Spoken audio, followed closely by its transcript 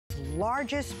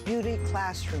largest beauty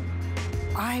classroom.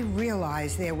 I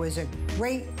realized there was a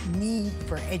great need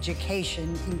for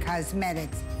education in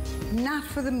cosmetics, not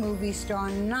for the movie star,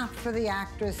 not for the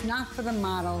actress, not for the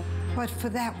model, but for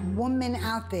that woman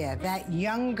out there, that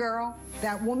young girl,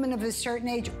 that woman of a certain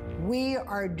age. We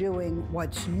are doing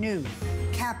what's new.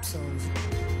 Capsules.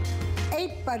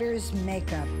 8 Butters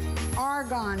Makeup.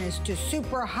 Argan is to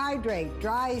super hydrate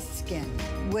dry skin.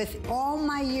 With all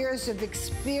my years of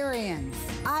experience,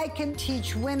 I can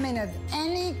teach women of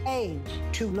any age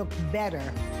to look better.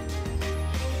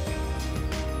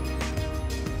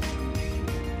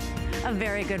 A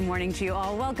very good morning to you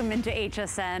all. Welcome into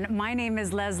HSN. My name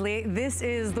is Leslie. This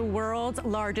is the world's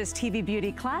largest TV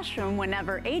beauty classroom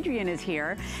whenever Adrienne is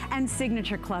here, and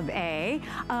Signature Club A.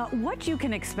 What you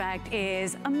can expect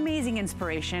is amazing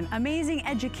inspiration, amazing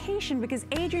education, because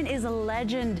Adrienne is a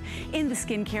legend in the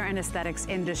skincare and aesthetics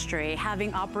industry,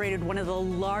 having operated one of the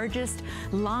largest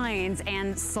lines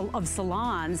of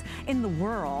salons in the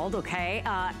world, okay?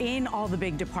 In all the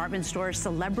big department stores,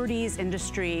 celebrities,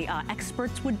 industry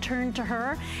experts would turn to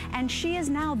her, and she is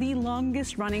now the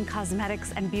longest running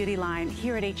cosmetics and beauty line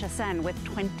here at HSN with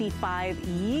 25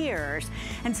 years.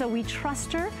 And so we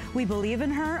trust her, we believe in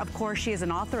her. Of course, she is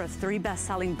an author of 3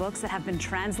 best-selling books that have been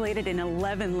translated in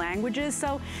 11 languages.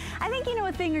 So I think you know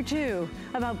a thing or two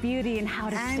about beauty and how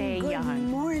to stay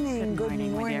young. Good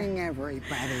morning,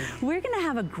 everybody. We're gonna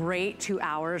have a great 2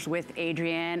 hours with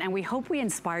Adrienne, and we hope we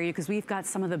inspire you because we've got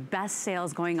some of the best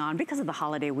sales going on because of the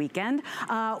holiday weekend.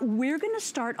 We're gonna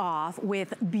start off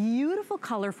with beautiful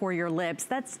color for your lips.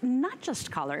 That's not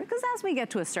just color, because as we get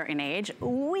to a certain age,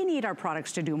 we need our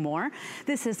products to do more.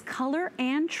 This is color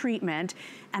and treatment,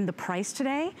 and the price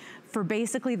today, for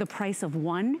basically the price of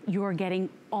one, you're getting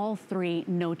all 3,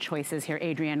 no choices here,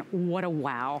 Adrienne. What a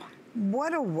wow.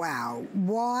 What a wow.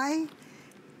 Why?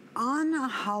 On a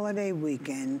holiday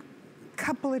weekend, a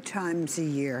couple of times a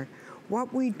year,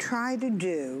 what we try to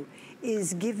do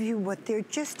is give you what there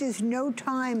just is no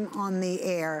time on the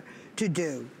air to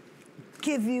do.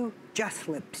 Give you just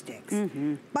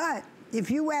lipsticks. But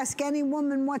if you ask any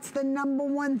woman what's the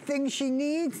 #1 thing she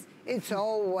needs, it's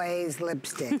always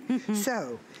lipstick.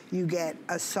 So you get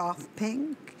a soft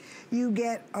pink, you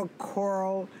get a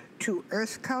coral to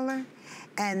earth color,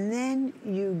 and then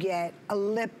you get a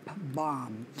lip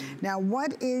balm. Now,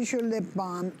 what is your lip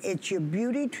balm? It's your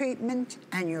beauty treatment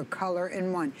and your color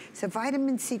in one. So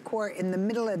vitamin C core in the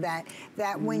middle of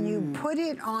that when you put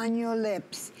it on your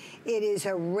lips, it is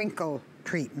a wrinkle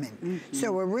treatment.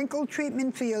 So a wrinkle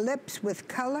treatment for your lips with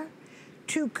color.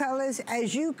 2 colors,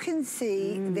 as you can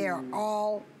see, they're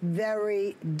all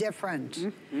very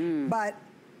different. But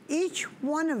each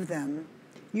one of them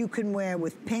you can wear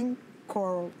with pink,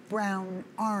 coral, brown,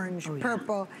 orange,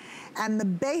 purple. And the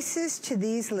basis to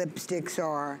these lipsticks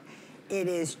are, it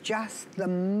is just the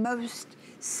most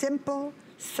simple,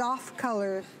 soft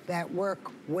colors that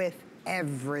work with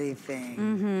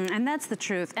everything. And that's the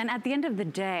truth. And at the end of the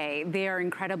day, they are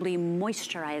incredibly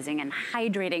moisturizing and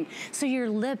hydrating. So your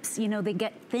lips, you know, they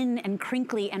get thin and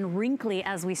crinkly and wrinkly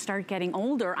as we start getting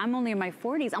older. I'm only in my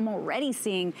 40s. I'm already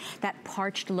seeing that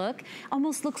parched look.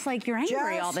 Almost looks like you're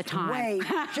angry all the time.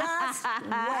 Just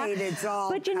wait, it's all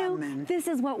But you know, coming. this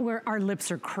is what our lips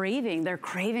are craving. They're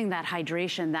craving that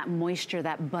hydration, that moisture,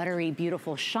 that buttery,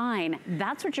 beautiful shine.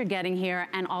 That's what you're getting here,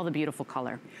 and all the beautiful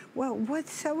color. Well,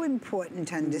 what's so important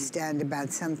to understand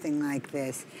about something like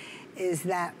this is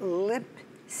that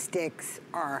lipsticks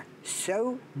are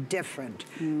so different.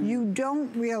 You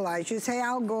don't realize, you say,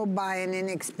 I'll go buy an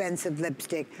inexpensive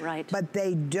lipstick, but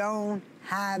they don't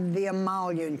have the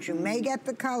emollients. You may get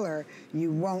the color,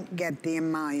 you won't get the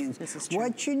emollients. This is true.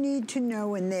 What you need to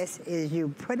know in this is you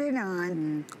put it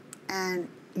on and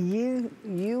you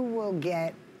will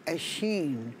get a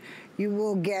sheen. You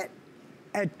will get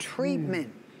a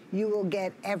treatment. You will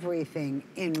get everything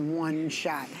in one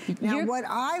shot. Now, what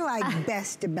I like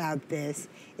best about this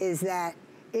is that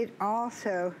it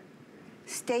also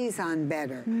stays on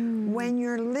better. When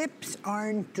your lips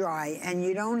aren't dry and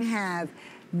you don't have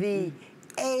the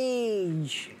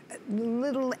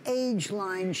little age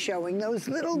lines showing, those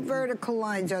little vertical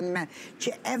lines on the mouth.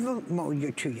 Well,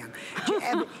 you're too young.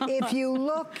 If you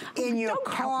look in your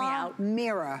car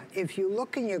mirror,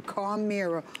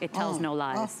 it tells no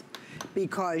lies.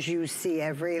 Because you see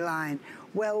every line.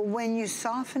 Well, when you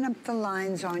soften up the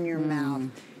lines on your mouth,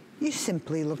 you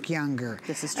simply look younger.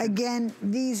 This is true. Again,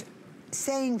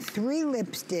 saying 3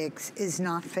 lipsticks is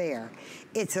not fair.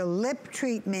 It's a lip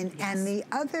treatment, and the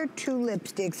other 2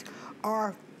 lipsticks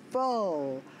are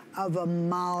full of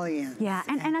emollients. Yeah,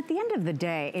 and at the end of the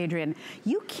day, Adrienne,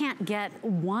 you can't get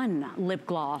one lip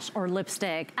gloss or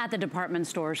lipstick at the department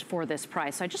stores for this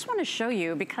price. So I just want to show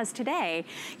you, because today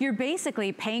you're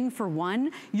basically paying for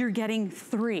one, you're getting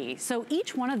three. So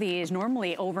each one of these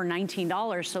normally over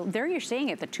 $19. So there you're seeing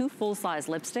it, the 2 full-size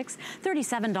lipsticks,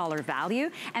 $37 value.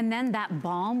 And then that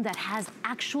balm that has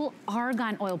actual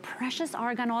argan oil, precious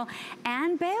argan oil,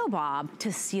 and baobab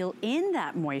to seal in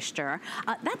that moisture.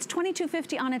 That's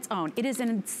 $22.50 on its own. It is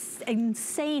an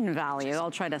insane value.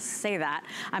 I'll try to say that.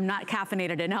 I'm not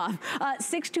caffeinated enough.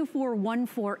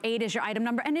 624148 is your item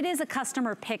number, and it is a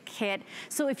customer pick kit.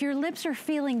 So if your lips are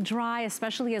feeling dry,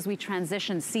 especially as we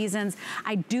transition seasons,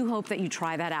 I do hope that you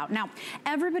try that out. Now,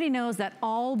 everybody knows that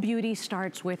all beauty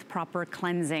starts with proper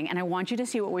cleansing, and I want you to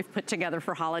see what we've put together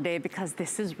for holiday, because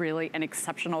this is really an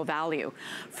exceptional value.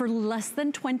 For less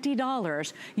than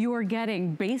 $20, you are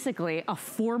getting basically a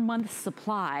 4-month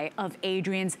supply of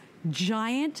Adrienne's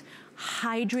giant,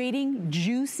 hydrating,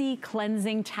 juicy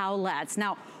cleansing towelettes.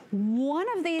 Now, one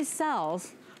of these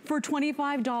sells for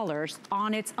 $25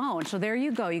 on its own. So there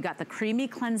you go. You got the creamy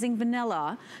cleansing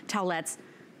vanilla towelettes.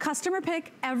 Customer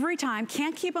pick every time,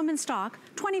 can't keep them in stock,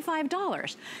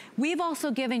 $25. We've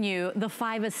also given you the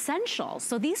 5 essentials.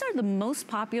 So these are the most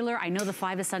popular. I know the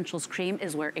 5 essentials cream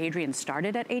is where Adrienne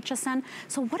started at HSN.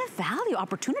 So what a value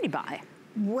opportunity buy.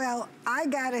 Well, I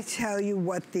gotta tell you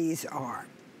what these are.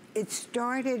 It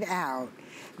started out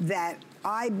that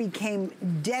I became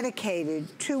dedicated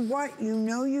to what, you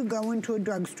know, you go into a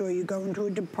drugstore, you go into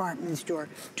a department store,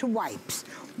 to wipes.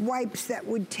 Wipes that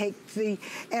would take the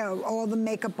all the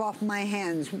makeup off my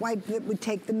hands, wipes that would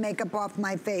take the makeup off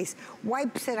my face,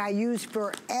 wipes that I use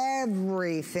for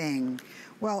everything.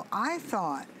 Well, I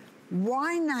thought,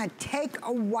 why not take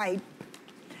a wipe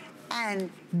and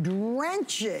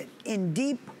drench it in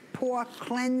deep pore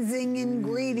cleansing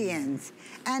ingredients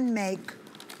and make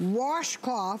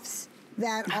washcloths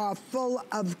that are full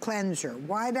of cleanser.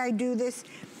 Why did I do this?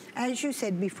 As you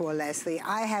said before, Leslie,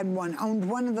 I owned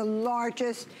one of the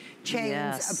largest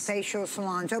chains of facial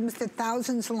salons, almost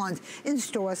 1,000 salons in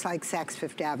stores like Saks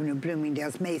Fifth Avenue,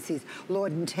 Bloomingdale's, Macy's,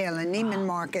 Lord & Taylor, Neiman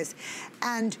Marcus.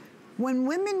 And when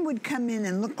women would come in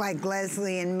and look like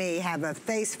Leslie and me, have a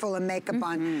face full of makeup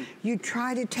on, you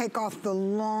try to take off the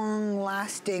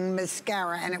long-lasting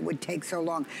mascara, and it would take so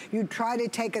long. You'd try to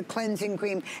take a cleansing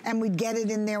cream, and we'd get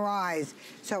it in their eyes.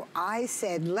 So I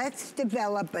said, let's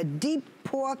develop a deep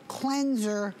pore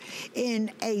cleanser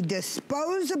in a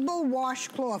disposable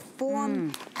washcloth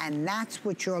form, and that's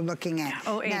what you're looking at.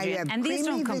 Oh, Adrienne, now you have and these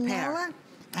don't compare. Vanilla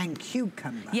and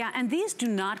cucumber. Yeah, and these do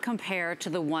not compare to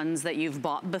the ones that you've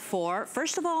bought before.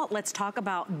 First of all, let's talk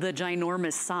about the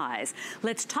ginormous size.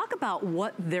 Let's talk about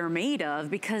what they're made of,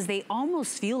 because they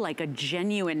almost feel like a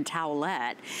genuine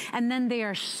towelette. And then they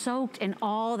are soaked in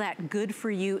all that good for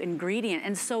you ingredient.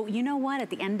 And so, you know what, at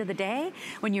the end of the day,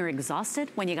 when you're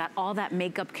exhausted, when you got all that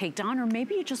makeup caked on, or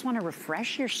maybe you just want to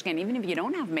refresh your skin, even if you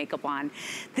don't have makeup on,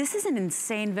 this is an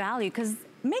insane value, because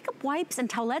makeup wipes and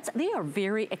towelettes, they are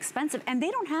very expensive, and they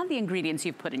don't have the ingredients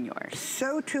you've put in yours.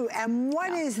 So true. And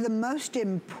what is the most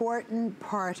important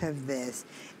part of this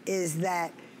is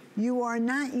that you are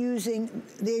not using,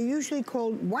 they're usually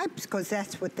called wipes because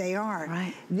that's what they are.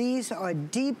 Right. These are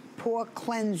deep pore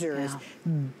cleansers,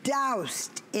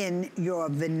 doused in your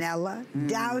vanilla,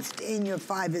 doused in your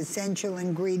 5 essential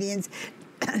ingredients,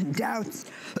 doused,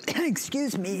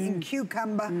 excuse me, in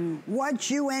cucumber.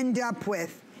 What you end up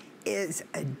with is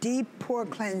a deep pore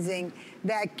cleansing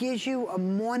that gives you a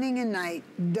morning and night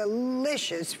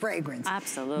delicious fragrance.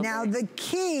 Absolutely. Now the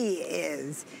key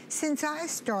is, since I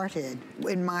started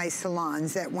in my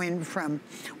salons that went from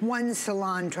 1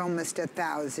 salon to almost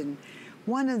 1,000,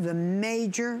 one of the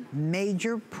major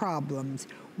problems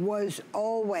was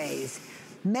always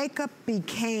makeup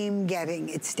became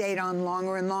it stayed on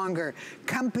longer and longer.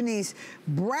 Companies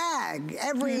brag,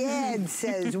 every ad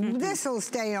says, this'll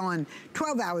stay on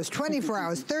 12 hours, 24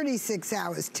 hours, 36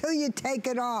 hours, till you take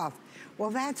it off. Well,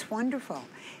 that's wonderful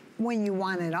when you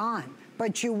want it on.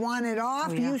 But you want it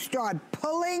off, you start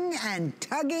pulling and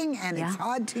tugging, and it's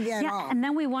hard to get off. And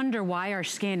then we wonder why our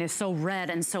skin is so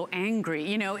red and so angry.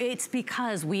 You know, it's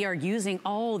because we are using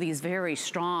all these very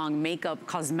strong makeup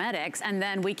cosmetics, and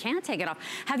then we can't take it off.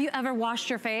 Have you ever washed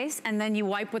your face and then you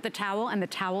wipe with the towel and the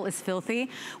towel is filthy?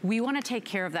 We want to take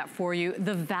care of that for you.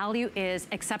 The value is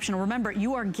exceptional. Remember,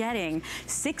 you are getting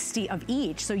 60 of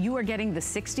each, so you are getting the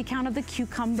 60 count of the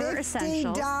cucumber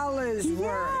essentials. $50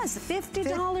 worth. Yes,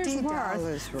 $50 worth.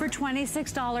 4th for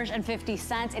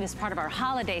 $26.50. It is part of our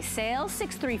holiday sale.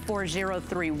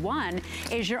 634031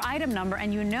 is your item number,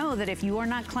 and you know that if you are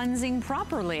not cleansing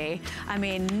properly, I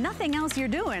mean, nothing else you're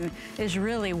doing is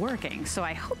really working. So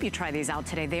I hope you try these out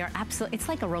today. They are absolutely, it's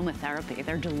like aromatherapy.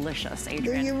 They're delicious,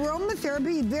 Adrienne. The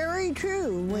aromatherapy, very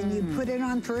true. When you put it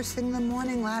on first thing in the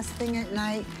morning, last thing at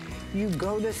night, you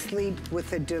go to sleep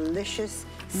with a delicious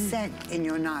scent in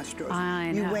your nostrils.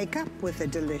 I know. You wake up with a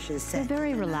delicious scent. They're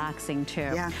very relaxing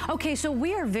too. Yeah. Okay, so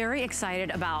we are very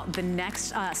excited about the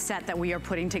next set that we are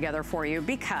putting together for you,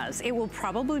 because it will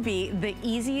probably be the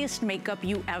easiest makeup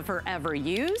you ever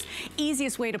use.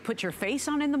 Easiest way to put your face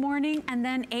on in the morning. And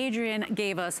then Adrienne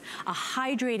gave us a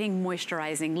hydrating,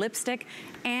 moisturizing lipstick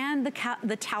and the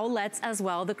towelettes as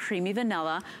well, the creamy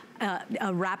vanilla.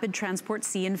 Rapid Transport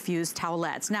C infused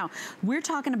towelettes. Now, we're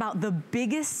talking about the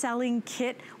biggest selling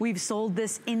kit. We've sold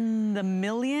this in the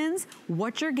millions.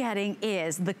 What you're getting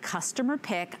is the customer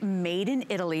pick, made in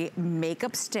Italy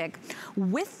makeup stick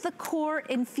with the core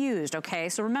infused, okay?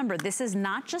 So remember, this is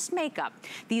not just makeup.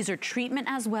 These are treatment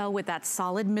as well with that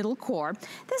solid middle core.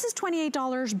 This is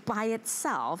 $28 by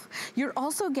itself. You're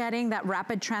also getting that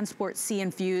Rapid Transport C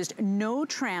infused, no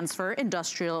transfer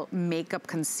industrial makeup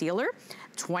concealer.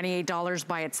 $28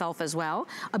 by itself as well.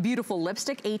 A beautiful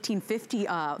lipstick,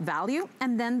 $18.50 value.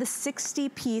 And then the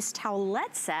 60-piece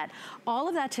towelette set. All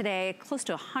of that today, close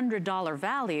to $100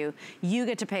 value. You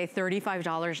get to pay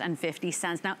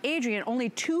 $35.50. Now, Adrienne, only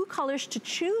 2 colors to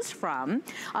choose from.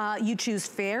 You choose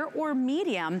fair or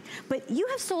medium, but you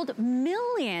have sold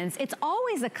millions. It's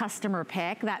always a customer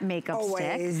pick, that makeup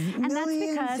stick. And that's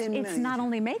because it's not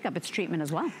only makeup, it's treatment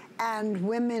as well. And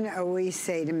women always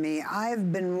say to me,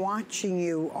 I've been watching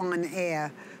you on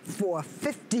air for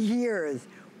 50 years.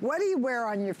 What do you wear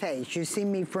on your face? You see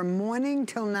me from morning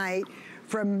till night,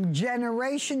 from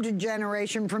generation to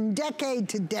generation, from decade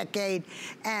to decade,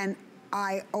 and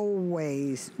I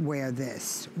always wear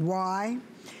this. Why?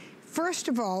 First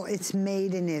of all, it's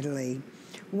made in Italy.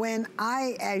 When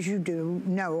I, as you do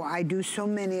know, I do so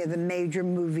many of the major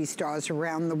movie stars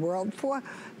around the world for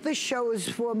the shows,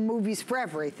 for movies, for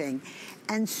everything.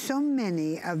 And so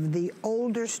many of the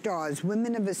older stars,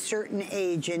 women of a certain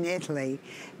age in Italy,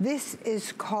 this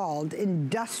is called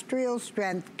industrial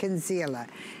strength concealer.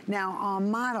 Now, our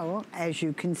model, as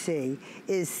you can see,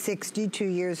 is 62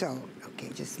 years old. Okay,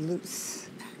 just loose,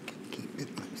 keep it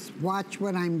loose. Watch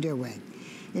what I'm doing.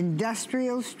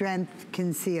 Industrial strength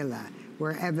concealer.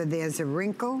 Wherever there's a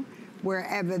wrinkle,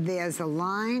 wherever there's a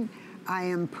line, I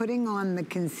am putting on the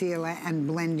concealer and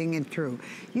blending it through.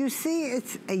 You see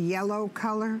it's a yellow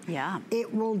color? Yeah.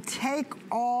 It will take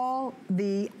all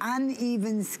the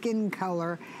uneven skin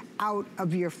color out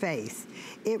of your face.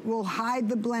 It will hide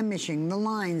the blemishing, the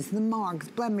lines, the marks,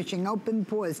 blemishing, open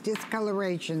pores,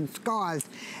 discoloration, scars,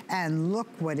 and look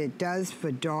what it does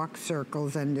for dark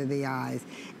circles under the eyes.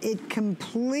 It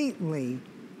completely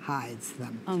hides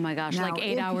them. Oh my gosh, now, like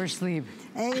 8 hours sleep.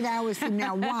 8 hours sleep.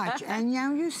 Now watch, and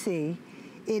now you see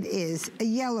it is a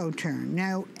yellow turn.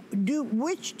 Now,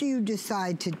 which do you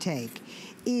decide to take?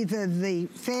 Either the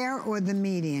fair or the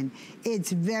medium.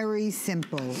 It's very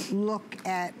simple. Look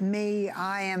at me,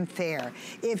 I am fair.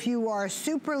 If you are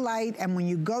super light and when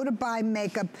you go to buy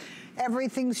makeup,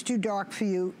 everything's too dark for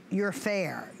you, you're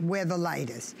fair, we're the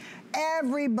lightest.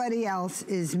 Everybody else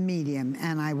is medium,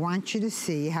 and I want you to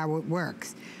see how it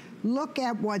works. Look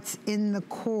at what's in the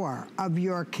core of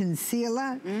your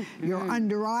concealer, your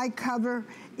under eye cover.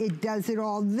 It does it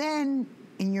all. Then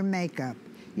in your makeup,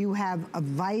 you have a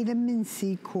vitamin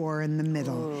C core in the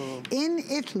middle. Ooh. In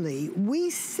Italy, we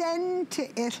send to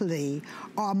Italy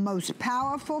our most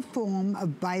powerful form of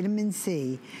vitamin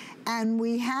C, and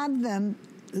we have them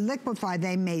liquefy.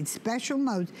 They made special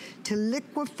modes to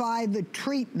liquefy the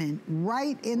treatment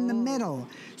right in the middle.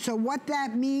 So what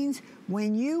that means,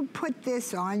 when you put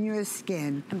this on your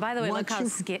skin. And by the way, look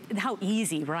how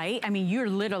easy, right? I mean, you're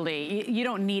literally, you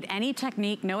don't need any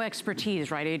technique, no expertise,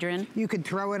 right, Adrienne? You could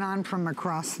throw it on from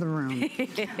across the room.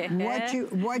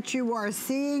 What you are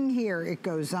seeing here, it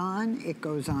goes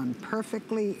on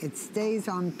perfectly, it stays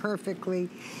on perfectly,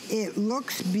 it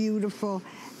looks beautiful,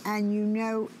 and you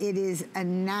know it is a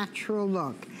natural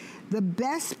look. The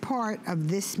best part of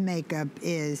this makeup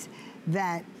is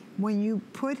that when you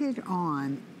put it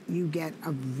on, you get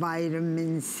a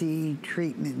vitamin C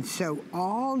treatment. So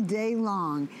all day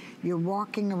long, you're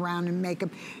walking around in makeup.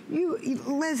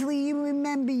 Leslie, you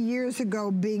remember years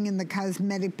ago being in the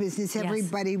cosmetic business,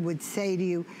 everybody would say to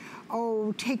you,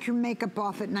 oh, take your makeup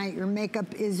off at night. Your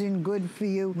makeup isn't good for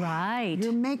you. Right.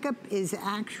 Your makeup is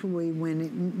actually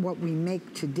what we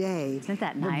make today. Isn't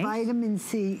that nice? The vitamin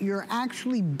C, you're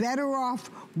actually better off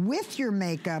with your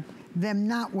makeup them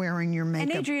not wearing your makeup.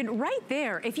 And Adrienne, right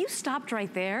there, if you stopped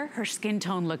right there, her skin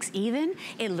tone looks even,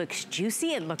 it looks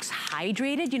juicy, it looks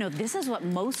hydrated. You know, this is what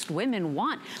most women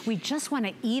want. We just want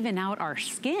to even out our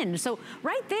skin. So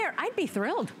right there, I'd be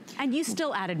thrilled. And you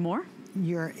still added more.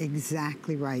 You're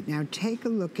exactly right. Now take a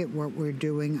look at what we're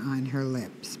doing on her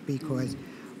lips, because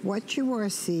what you are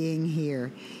seeing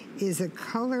here is a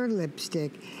color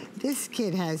lipstick. This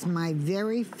kit has my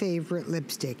very favorite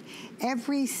lipstick.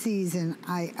 Every season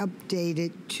I update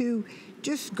it to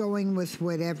just going with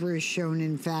whatever is shown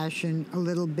in fashion a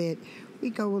little bit. We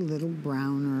go a little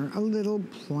browner, a little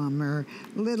plummer,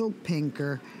 a little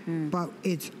pinker, but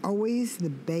it's always the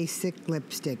basic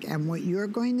lipstick. And what you're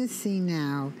going to see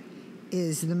now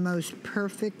is the most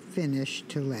perfect finish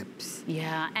to lips.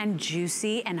 Yeah, and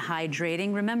juicy and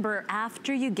hydrating. Remember,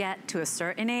 after you get to a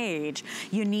certain age,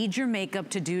 you need your makeup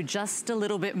to do just a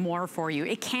little bit more for you.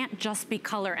 It can't just be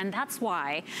color, and that's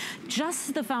why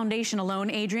just the foundation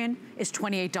alone, Adrienne, is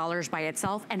 $28 by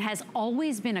itself and has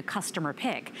always been a customer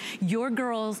pick. Your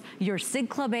girls, your Sig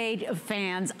Club A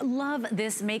fans love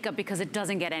this makeup because it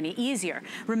doesn't get any easier.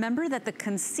 Remember that the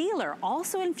concealer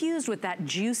also infused with that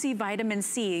juicy vitamin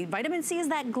C. Vitamin C is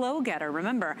that glow getter,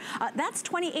 remember. That's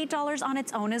 $28 on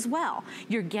its own as well.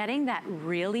 You're getting that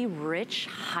really rich,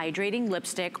 hydrating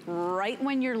lipstick right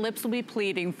when your lips will be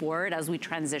pleading for it as we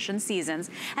transition seasons.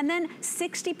 And then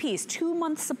 60-piece,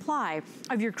 2-month supply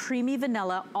of your creamy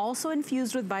vanilla, also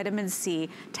infused with vitamin C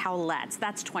towelettes.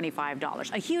 That's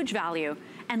 $25. A huge value.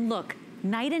 And look,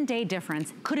 night and day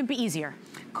difference. Couldn't be easier.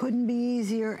 Couldn't be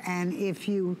easier. And if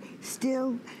you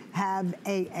still have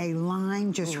a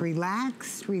line, just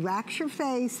relax your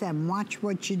face and watch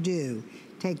what you do.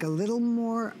 Take a little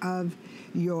more of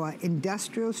your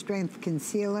industrial strength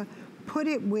concealer, put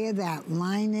it where that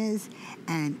line is,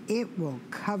 and it will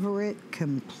cover it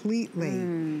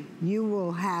completely. You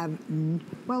will have,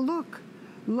 well,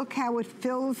 look how it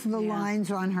fills the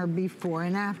lines on her before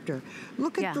and after.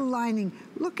 Look at the lining.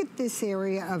 Look at this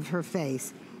area of her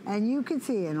face. And you can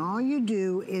see, and all you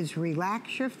do is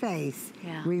relax your face,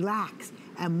 relax.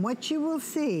 And what you will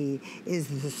see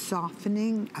is the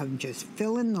softening of just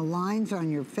filling the lines on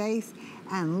your face.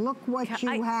 And look what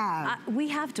you have. We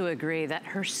have to agree that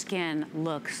her skin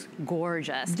looks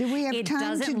gorgeous. Do we have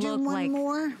time to do one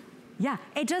more? Yeah,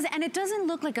 it does, and it doesn't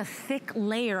look like a thick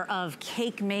layer of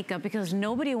cake makeup because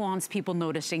nobody wants people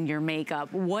noticing your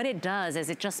makeup. What it does is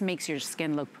it just makes your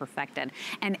skin look perfected.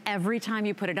 And every time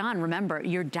you put it on, remember,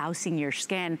 you're dousing your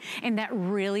skin in that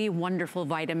really wonderful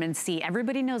vitamin C.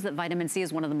 Everybody knows that vitamin C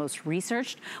is one of the most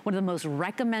researched, one of the most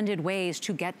recommended ways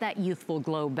to get that youthful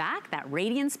glow back, that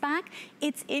radiance back.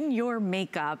 It's in your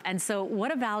makeup. And so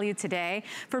what a value today.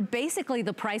 For basically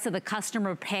the price of the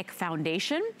customer pick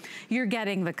foundation, you're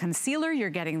getting the concealer, you're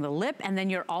getting the lip, and then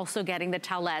you're also getting the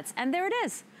towelettes. And there it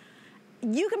is.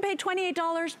 You can pay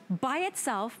 $28 by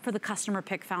itself for the customer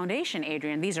pick foundation,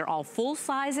 Adrienne. These are all full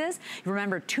sizes.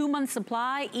 Remember, 2-month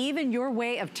supply, even your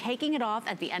way of taking it off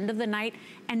at the end of the night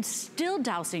and still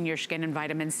dousing your skin in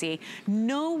vitamin C.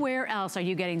 Nowhere else are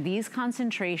you getting these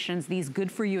concentrations, these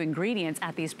good for you ingredients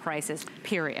at these prices,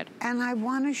 period. And I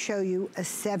want to show you a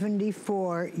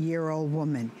 74-year-old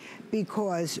woman,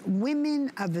 because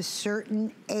women of a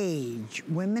certain age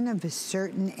really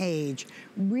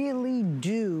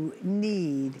do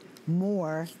need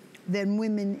more than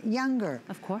women younger.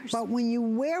 Of course. But when you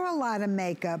wear a lot of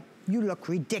makeup, you look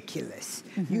ridiculous.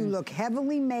 You look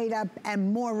heavily made up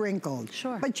and more wrinkled.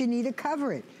 Sure. But you need to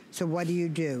cover it. So what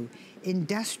do?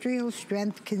 Industrial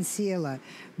strength concealer,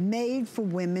 made for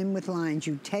women with lines.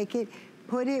 You take it,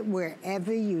 put it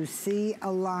wherever you see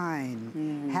a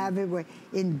line. Have it where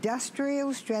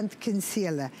industrial strength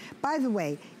concealer. By the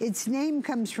way, its name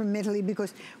comes from Italy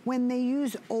because when they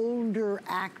use older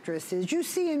actresses, you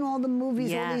see in all the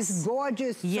movies all these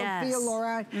gorgeous Sophia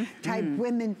Loren type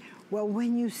women. Well,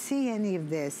 when you see any of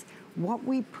this, what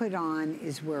we put on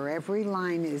is where every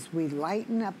line is, we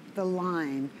lighten up the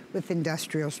line with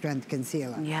industrial strength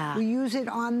concealer. We use it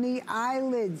on the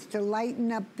eyelids to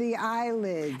lighten up the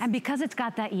eyelids. And because it's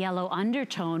got that yellow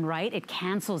undertone, right, it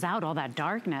cancels out all that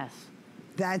darkness.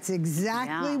 That's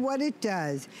exactly what it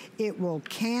does. It will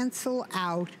cancel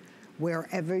out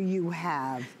wherever you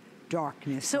have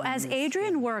darkness. So as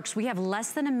Adrienne works, we have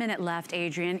less than a minute left,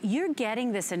 Adrienne. You're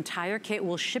getting this entire kit.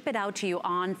 We'll ship it out to you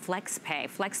on FlexPay.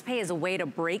 FlexPay is a way to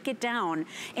break it down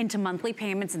into monthly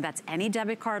payments, and that's any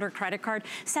debit card or credit card.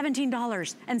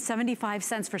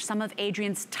 $17.75 for some of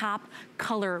Adrienne's top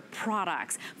color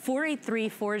products.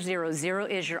 483400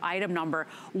 is your item number.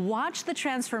 Watch the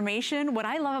transformation. What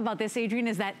I love about this, Adrienne,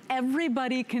 is that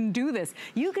everybody can do this.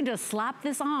 You can just slap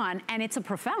this on, and it's a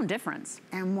profound difference.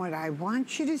 And what I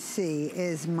want you to see see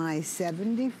is my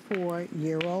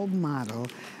 74-year-old model.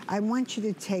 I want you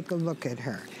to take a look at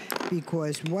her,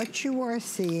 because what you are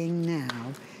seeing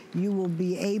now, you will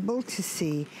be able to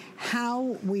see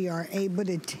how we are able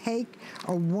to take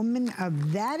a woman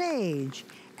of that age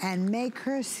and make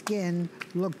her skin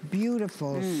look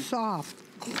beautiful, soft,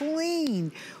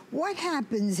 clean. What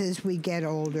happens as we get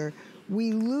older?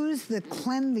 We lose the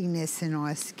cleanliness in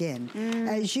our skin.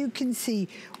 As you can see,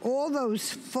 all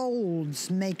those folds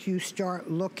make you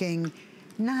start looking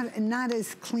not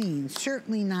as clean,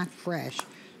 certainly not fresh.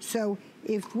 So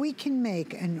if we can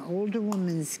make an older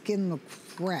woman's skin look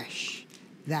fresh,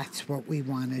 that's what we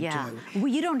want to do. Well,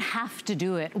 you don't have to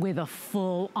do it with a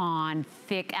full-on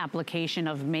thick application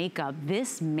of makeup.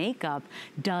 This makeup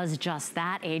does just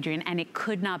that, Adrienne, and it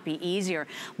could not be easier.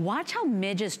 Watch how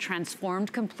Midge is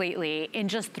transformed completely in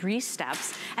just 3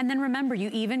 steps. And then remember,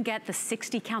 you even get the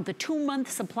 60 count, the 2-month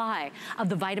supply of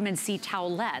the vitamin C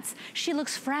towelettes. She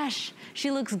looks fresh.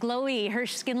 She looks glowy. Her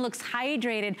skin looks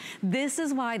hydrated. This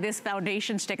is why this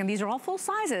foundation stick, and these are all full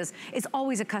sizes, is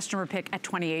always a customer pick at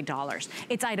 $28.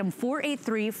 It's item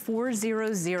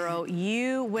 483400.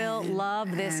 You will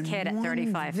love this kit at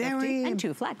 $35.50 and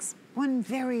 2 flex. One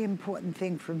very important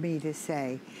thing for me to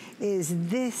say is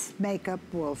this makeup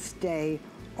will stay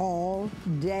all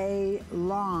day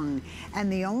long. And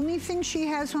the only thing she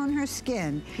has on her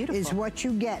skin is what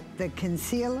you get, the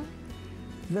concealer,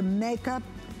 the makeup,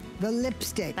 the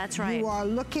lipstick. That's right. You are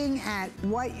looking at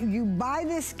what you buy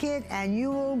this kit and you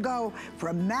will go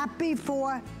from that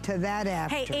before to that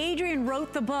after. Hey, Adrienne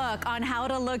wrote the book on how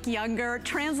to look younger,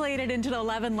 translated into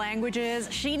 11 languages.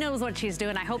 She knows what she's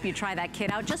doing. I hope you try that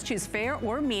kit out. Just choose fair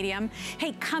or medium.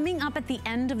 Hey, coming up at the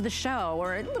end of the show,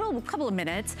 or a couple of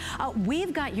minutes,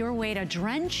 we've got your way to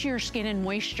drench your skin in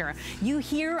moisture. You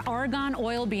hear argan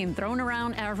oil being thrown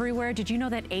around everywhere. Did you know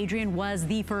that Adrienne was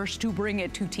the first to bring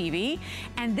it to TV?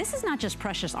 And this is not just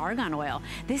precious argan oil.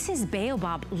 This is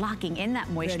baobab locking in that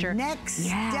moisture. The next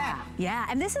step. Yeah,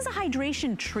 and this is a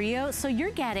hydration trio. So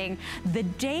you're getting the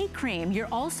day cream, you're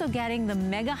also getting the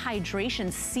mega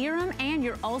hydration serum, and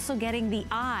you're also getting the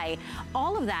eye.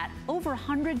 All of that over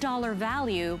 $100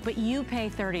 value, but you pay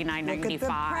 $39.95. Look at the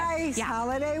price,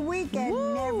 holiday weekend.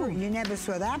 You never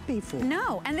saw that before.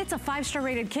 No, and it's a 5-star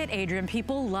rated kit, Adrienne.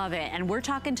 People love it. And we're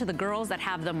talking to the girls that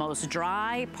have the most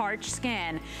dry, parched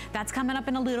skin. That's coming up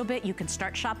in a little bit. You can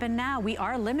start shopping now. We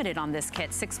are limited on this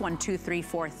kit.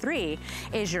 612343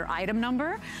 is your item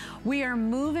number. We are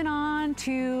moving on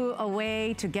to a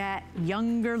way to get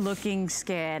younger looking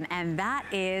skin, and that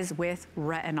is with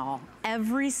retinol.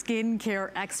 Every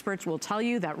skincare expert will tell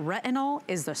you that retinol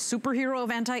is the superhero of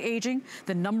anti-aging,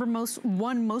 the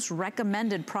one most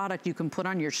recommended product you can put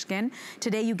on your skin.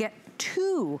 Today you get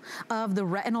 2 of the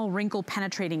retinol wrinkle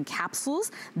penetrating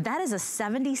capsules. That is a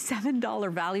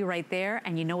 $77 value right there.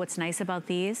 And you know what's nice about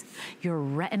these? Your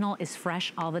retinol is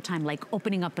fresh all the time, like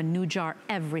opening up a new jar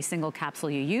every single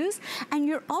capsule you use. And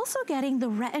you're also getting the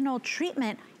retinol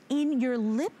treatment in your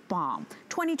lip balm.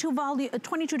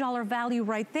 $22 value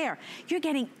right there. You're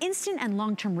getting instant and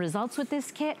long-term results with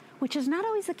this kit, which is not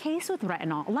always the case with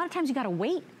retinol. A lot of times you gotta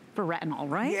wait for retinol,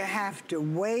 right? You have to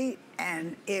wait,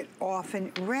 and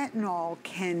retinol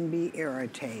can be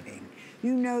irritating.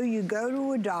 You know, you go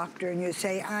to a doctor and you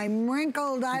say, I'm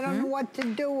wrinkled, I don't know what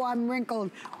to do, I'm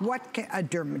wrinkled. A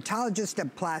dermatologist, a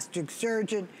plastic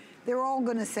surgeon, they're all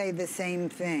gonna say the same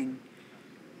thing.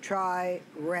 Try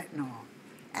retinol.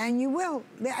 And you will.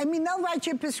 I mean, they'll write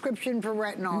you a prescription for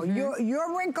retinol.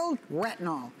 You're wrinkled,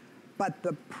 retinol. But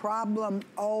the problem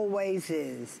always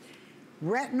is,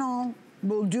 retinol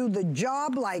will do the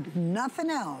job like nothing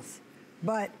else.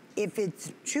 But if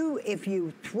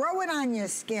you throw it on your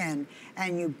skin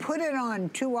and you put it on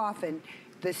too often,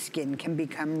 the skin can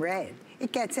become red.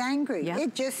 It gets angry. Yep.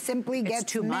 It just simply gets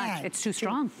too mad. much. It's too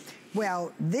strong.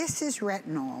 Well, this is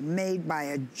retinol made by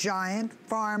a giant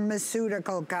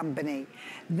pharmaceutical company.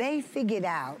 They figured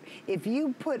out if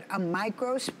you put a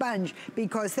micro sponge,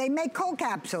 because they make cold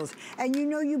capsules, and you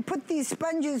know you put these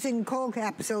sponges in cold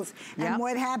capsules, and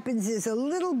what happens is a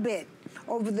little bit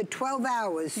over the 12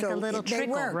 hours. Like so a little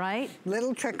trickle, right?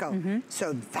 Little trickle.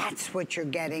 So that's what you're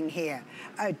getting here.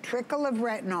 A trickle of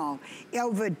retinol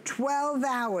over 12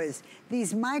 hours.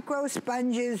 These micro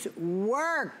sponges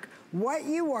work. What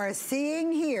you are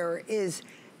seeing here is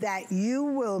that you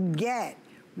will get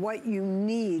what you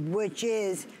need, which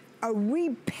is a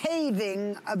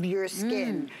repaving of your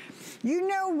skin. You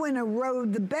know, when a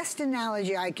road, the best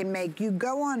analogy I can make, you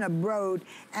go on a road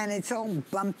and it's all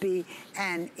bumpy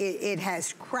and it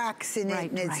has cracks in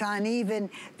it and it's uneven.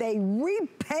 They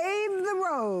repave the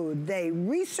road, they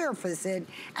resurface it,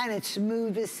 and it's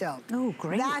smooth as silk. Oh,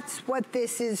 great. That's what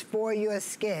this is for your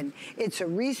skin. It's a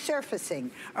resurfacing,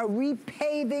 a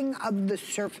repaving of the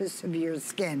surface of your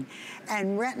skin.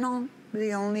 And retinol,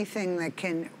 the only thing that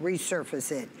can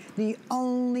resurface it. The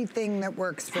only thing that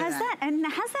works for that. And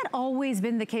has that always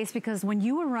been the case? Because when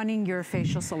you were running your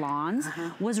facial salons,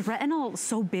 was retinol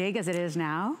so big as it is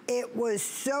now? It was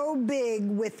so big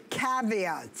with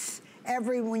caveats.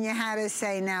 When you had to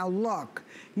say, now look,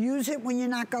 use it when you're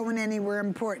not going anywhere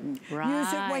important.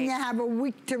 Use it when you have a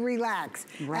week to relax.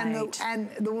 And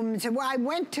the woman said, well, I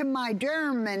went to my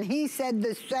derm and he said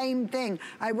the same thing.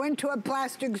 I went to a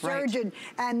plastic surgeon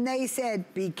and they said,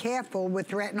 be careful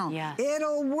with retinol.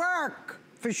 It'll work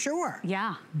for sure.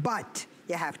 But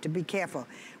you have to be careful.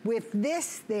 With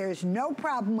this, there's no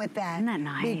problem with that. Isn't that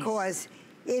nice? Because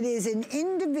it is an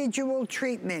individual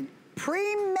treatment,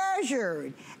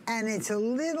 pre-measured, and it's a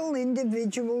little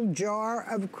individual jar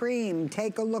of cream.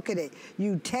 Take a look at it.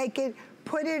 You take it,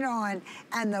 put it on,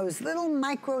 and those little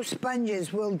micro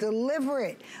sponges will deliver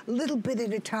it a little bit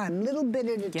at a time, little bit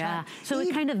at a time. So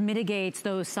it kind of mitigates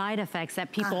those side effects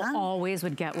that people always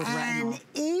would get with retinol. And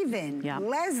even,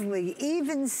 Leslie,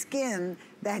 even skin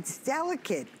that's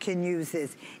delicate can use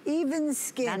this. Even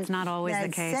skin that's not always the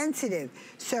case. Sensitive.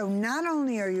 So not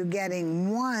only are you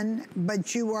getting one,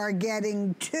 but you are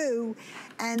getting two,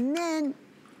 and then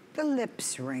the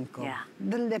lips wrinkle.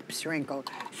 The lips wrinkle.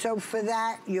 So for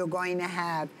that, you're going to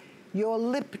have your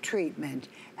lip treatment.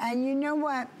 And you know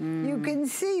what? You can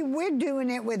see we're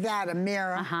doing it without a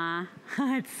mirror.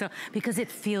 Because it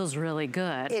feels really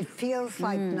good. It feels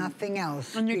like nothing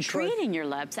else. And you're treating your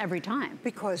lips every time.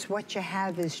 Because what you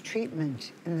have is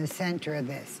treatment in the center of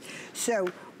this. So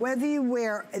whether you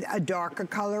wear a darker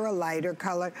color, a lighter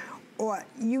color, or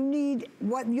you need,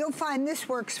 what you'll find this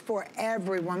works for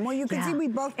everyone. Well, you can see we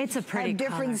both have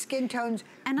different skin tones,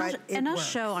 and I'll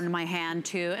show on my hand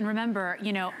too. And remember,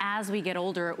 you know, as we get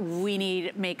older, we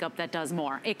need makeup that does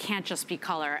more. It can't just be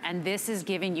color. And this is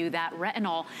giving you that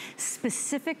retinol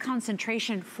specific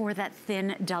concentration for that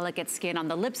thin, delicate skin on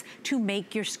the lips to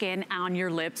make your skin on your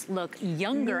lips look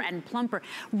younger and plumper.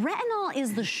 Retinol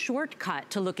is the shortcut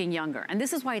to looking younger. And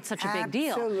this is why it's such a big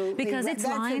deal. Because it's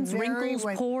lines, wrinkles,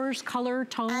 pores, color,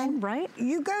 tone, right?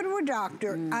 You go to a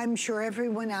doctor, I'm sure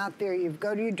everyone out there, you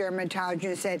go to your dermatologist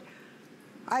and said,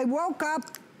 I woke up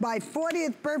my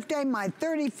 40th birthday, my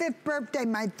 35th birthday,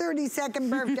 my 32nd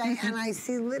birthday, and I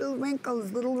see little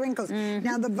wrinkles, little wrinkles.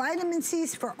 Now the vitamin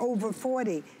C's for over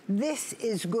 40. This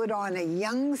is good on a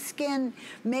young skin.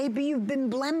 Maybe you've been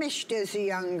blemished as a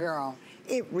young girl.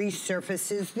 It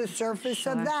resurfaces the surface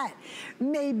of that.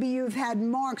 Maybe you've had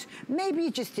marks. Maybe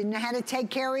you just didn't know how to take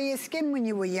care of your skin when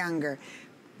you were younger.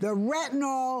 The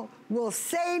retinol will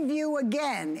save you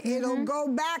again. It'll go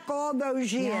back all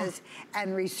those years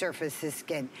and resurface the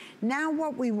skin. Now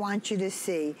what we want you to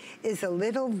see is a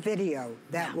little video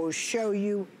that will show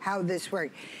you how this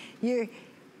works.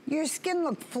 Your skin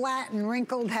looked flat and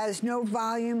wrinkled, has no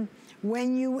volume.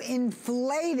 When you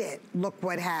inflate it, look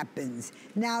what happens.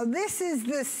 Now this is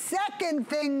the second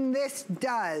thing this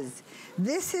does.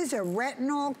 This is a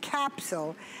retinol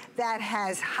capsule that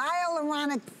has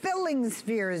hyaluronic filling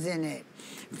spheres in it.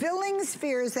 Filling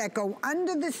spheres that go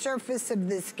under the surface of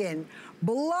the skin,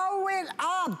 blow it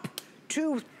up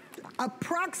to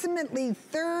approximately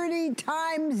 30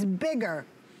 times bigger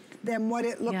than what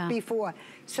it looked before.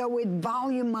 So it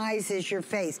volumizes your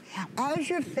face. As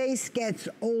your face gets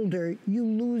older, you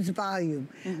lose volume.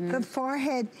 The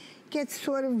forehead gets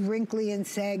sort of wrinkly and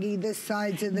saggy, the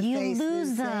sides of the face. You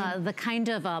lose the kind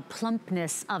of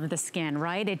plumpness of the skin,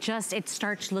 right? It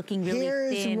starts looking really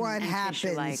thin. Here's what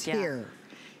happens here.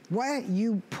 What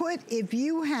you put, if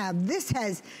you have, this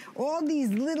has all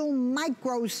these little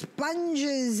micro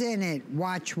sponges in it.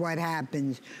 Watch what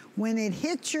happens. When it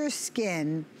hits your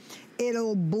skin,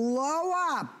 it'll blow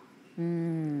up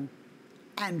and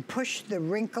push the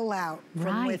wrinkle out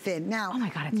from within. Now, oh my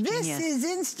God, it's this genius. is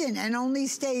instant and only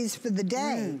stays for the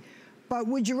day. But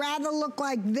would you rather look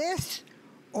like this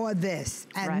or this?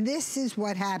 And this is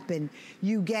what happened.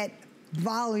 You get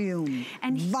volume.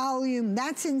 And volume,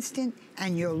 that's instant.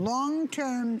 And your long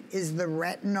term is the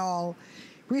retinol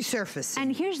resurfacing.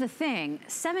 And here's the thing,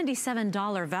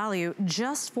 $77 value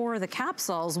just for the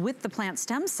capsules with the plant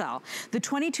stem cell. The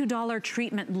 $22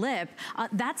 treatment lip,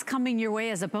 that's coming your way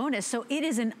as a bonus. So it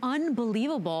is an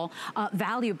unbelievable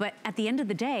value, but at the end of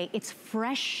the day, it's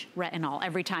fresh retinol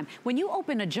every time. When you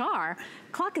open a jar,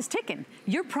 clock is ticking.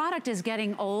 Your product is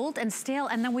getting old and stale,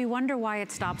 and then we wonder why it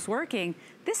stops working.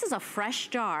 This is a fresh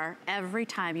jar every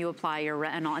time you apply your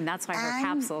retinol, and that's why her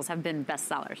capsules have been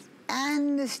bestsellers.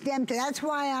 And the stem cell. That's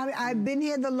why I've been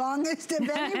here the longest of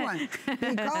anyone.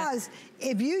 Because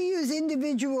if you use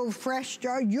individual fresh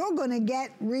jars, you're going to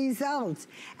get results.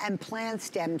 And plant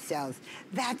stem cells,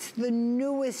 that's the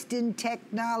newest in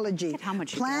technology. How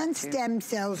much plant stem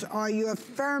cells are your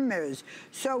firmers.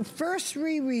 So first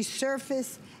we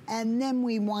resurface, and then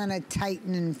we want to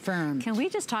tighten and firm. Can we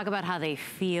just talk about how they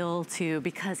feel too?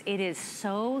 Because it is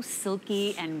so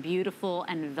silky and beautiful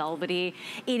and velvety.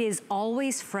 It is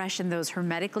always fresh in those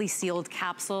hermetically sealed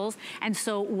capsules. And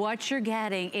so what you're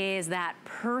getting is that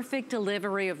perfect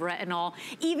delivery of retinol.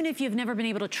 Even if you've never been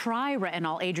able to try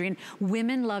retinol, Adrienne,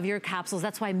 women love your capsules.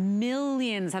 That's why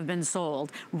millions have been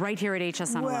sold right here at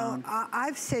HSN alone. Well,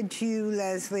 I've said to you,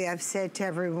 Leslie, I've said to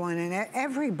everyone, and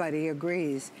everybody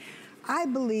agrees, I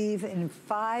believe in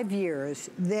 5 years,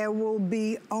 there will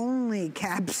be only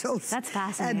capsules. That's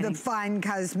fascinating. At the fine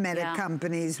cosmetic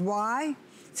companies. Why?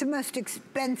 It's the most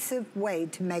expensive way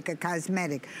to make a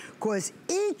cosmetic, because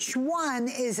each one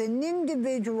is an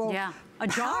individual,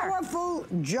 powerful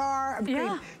jar of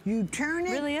cream. You turn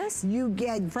it, really is. You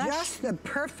get just the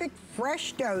perfect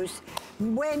fresh dose.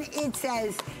 When it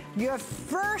says your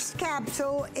first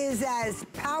capsule is as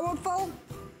powerful,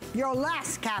 your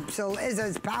last capsule is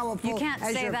as powerful as your first. You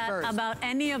can't say that about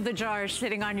any of the jars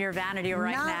sitting on your vanity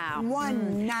right now. Not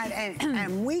one,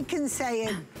 and we can say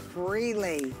it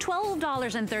freely.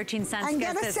 $12.13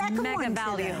 gets this mega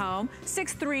value home.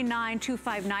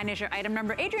 639259 is your item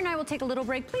number. Adrienne and I will take a little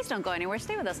break. Please don't go anywhere.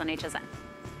 Stay with us on HSN.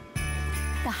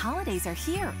 The holidays are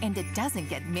here, and it doesn't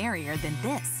get merrier than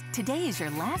this. Today is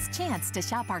your last chance to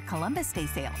shop our Columbus Day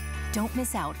sale. Don't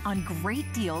miss out on great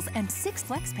deals and 6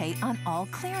 flex pay on all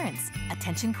clearance.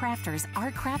 Attention crafters,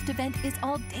 our craft event is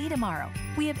all day tomorrow.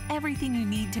 We have everything you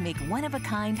need to make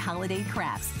one-of-a-kind holiday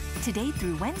crafts. Today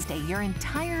through Wednesday, your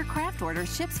entire craft order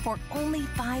ships for only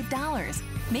 $5.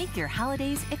 Make your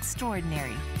holidays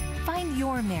extraordinary. Find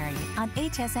your Mary on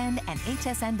HSN and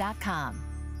hsn.com.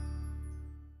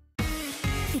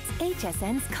 It's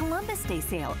HSN's Columbus Day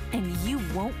sale, and you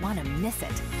won't want to miss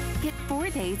it. Get 4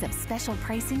 days of special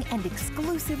pricing and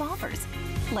exclusive offers,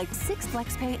 like 6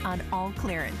 flex pay on all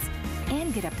clearance,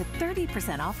 and get up to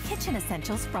 30% off kitchen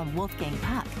essentials from Wolfgang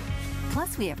Puck.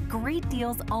 Plus, we have great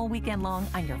deals all weekend long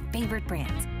on your favorite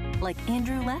brands, like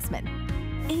Andrew Lessman,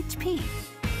 HP,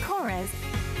 Korres,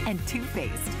 and Too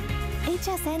Faced.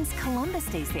 HSN's Columbus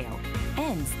Day sale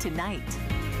ends tonight.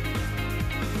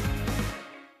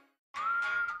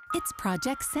 It's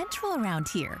Project Central around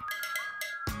here.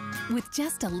 With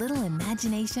just a little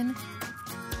imagination,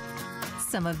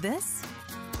 some of this,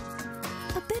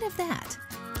 a bit of that.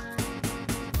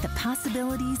 The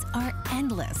possibilities are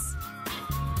endless.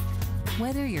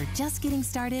 Whether you're just getting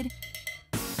started,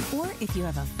 or if you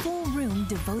have a full room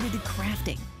devoted to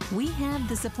crafting, we have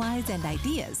the supplies and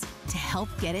ideas to help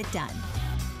get it done.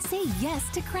 Say yes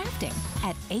to crafting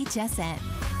at HSN.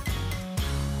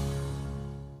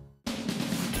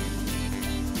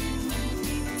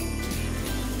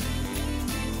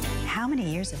 How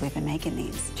many years have we been making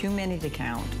these? Too many to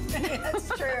count. That's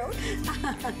true.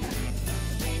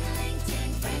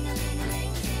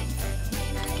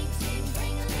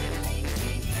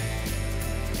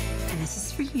 And this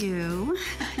is for you.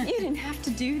 You didn't have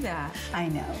to do that. I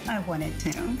know, I wanted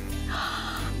to.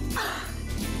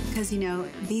 Because, you know,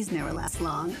 these never last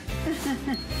long.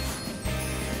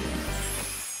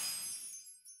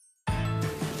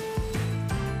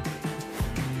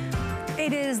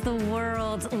 It is the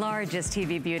world's largest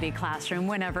TV beauty classroom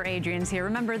whenever Adrienne's here.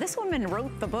 Remember, this woman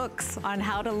wrote the books on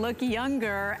how to look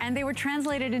younger, and they were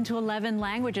translated into 11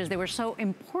 languages. They were so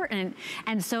important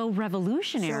and so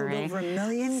revolutionary. Sold over 1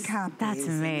 million copies. That's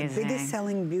amazing. The biggest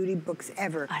selling beauty books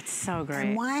ever. That's so great.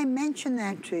 And why I mention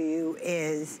that to you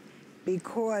is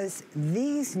because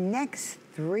these next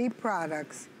 3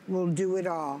 products will do it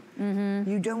all.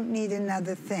 You don't need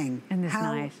another thing. And this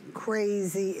How nice.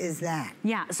 crazy is that?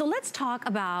 Yeah, so let's talk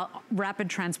about Rapid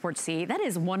Transport C. That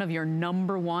is one of your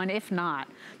 #1, if not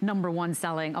 #1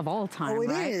 selling of all time, Oh, it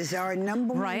right? is our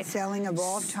 #1 selling of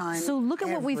all time. So look at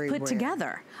what we've everywhere. put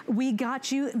together. We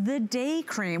got you the day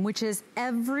cream, which is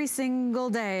every single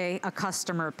day a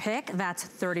customer pick. That's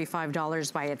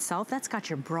 $35 by itself. That's got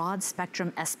your broad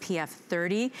spectrum SPF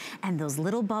 30 and those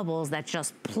little bubbles that just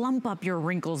just plump up your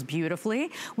wrinkles beautifully.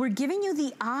 We're giving you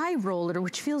the eye roller,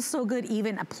 which feels so good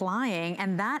even applying,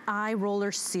 and that eye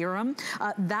roller serum,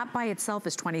 that by itself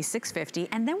is $26.50.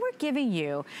 And then we're giving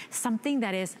you something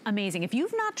that is amazing. If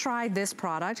you've not tried this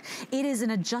product, it is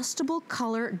an adjustable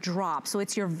color drop. So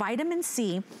it's your vitamin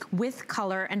C with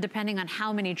color, and depending on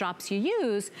how many drops you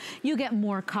use, you get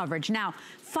more coverage. Now,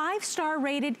 5-star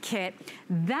rated kit,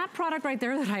 that product right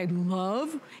there that I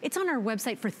love, it's on our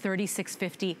website for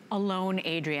 $36.50 alone,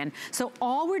 Adrienne. So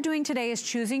all we're doing today is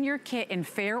choosing your kit in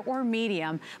fair or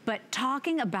medium, but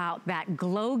talking about that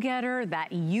glow getter,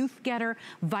 that youth getter,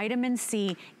 vitamin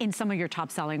C in some of your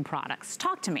top selling products.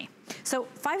 Talk to me. So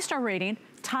 5-star rating,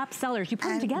 top sellers, you put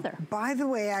them together. By the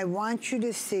way, I want you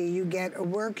to see, you get a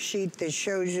worksheet that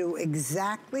shows you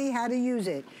exactly how to use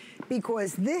it,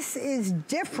 because this is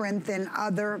different than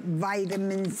other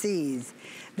vitamin C's.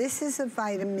 This is a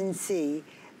vitamin C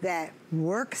that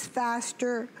works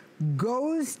faster,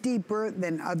 goes deeper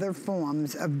than other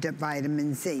forms of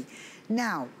vitamin C.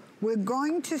 Now, we're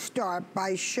going to start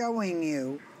by showing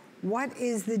you what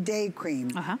is the day cream.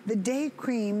 The day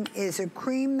cream is a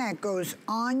cream that goes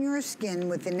on your skin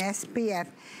with an SPF,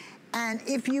 and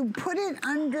if you put it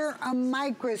under a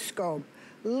microscope,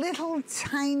 little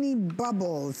tiny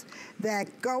bubbles that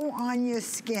go on your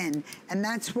skin, and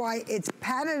that's why it's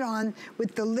patted on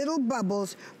with the little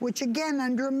bubbles, which again,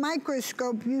 under a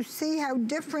microscope, you see how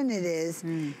different it is.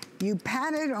 You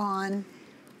pat it on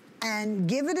and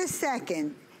give it a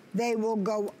second. They will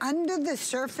go under the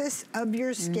surface of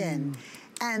your skin,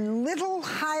 and little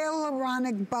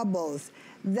hyaluronic bubbles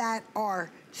that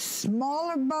are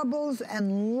smaller bubbles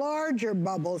and larger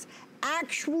bubbles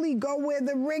actually go where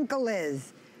the wrinkle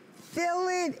is. Fill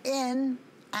it in,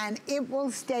 and it will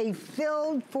stay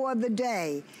filled for the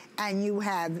day, and you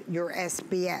have your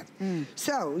SPF.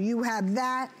 So you have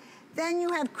that. Then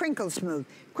you have Crinkle Smooth.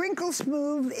 Crinkle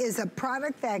Smooth is a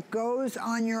product that goes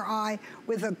on your eye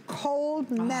with a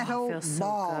cold metal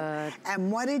ball. So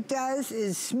and what it does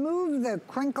is smooth the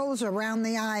crinkles around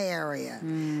the eye area.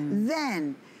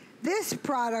 Then, this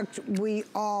product we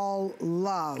all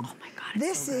love. Oh my God,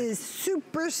 this is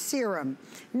Super Serum.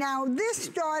 Now, this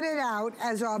started out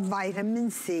as our vitamin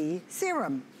C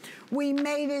serum. We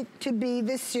made it to be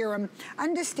the serum.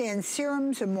 Understand,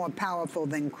 serums are more powerful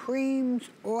than creams,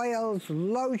 oils,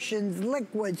 lotions,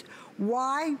 liquids.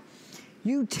 Why?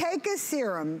 You take a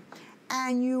serum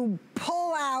and you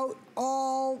pull out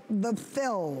all the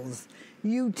fills.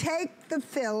 You take the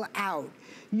fill out.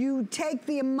 You take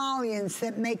the emollients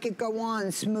that make it go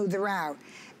on smoother out,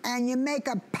 and you make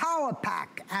a power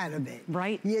pack out of it.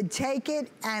 Right. You take it,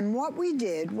 and what we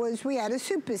did was we had a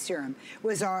super serum. It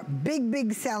was our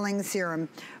big selling serum.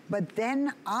 But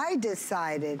then I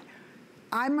decided,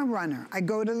 I'm a runner. I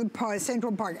go to the park,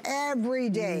 Central Park every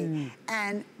day,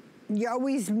 and you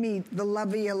always meet the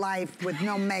love of your life with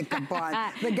no makeup on.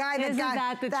 The guy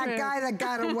that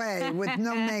got away with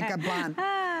no makeup on.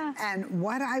 And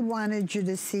what I wanted you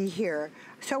to see here,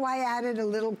 so I added a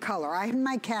little color. I had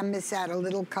my canvas add a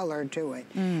little color to it.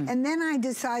 And then I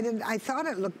decided, I thought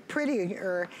it looked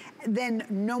prettier than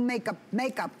no makeup.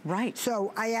 Right.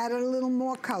 So I added a little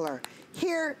more color.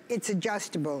 Here, it's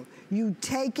adjustable. You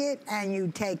take it and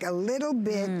you take a little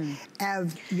bit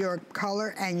of your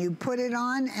color and you put it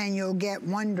on, and you'll get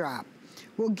 1 drop.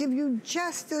 We'll give you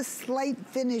just a slight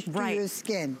finish to your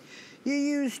skin. You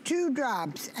use 2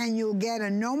 drops and you'll get a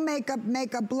no makeup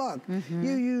look.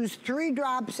 You use 3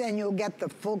 drops and you'll get the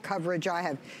full coverage I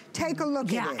have. Take a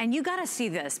look at it. Yeah, and you gotta see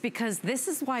this, because this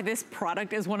is why this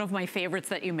product is one of my favorites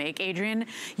that you make, Adrienne.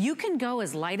 You can go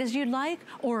as light as you'd like,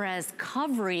 or as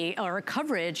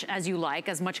coverage as you like,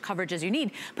 as much coverage as you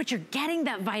need, but you're getting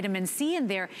that vitamin C in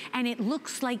there, and it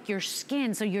looks like your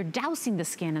skin, so you're dousing the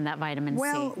skin in that vitamin C.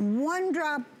 Well, 1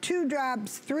 drop, 2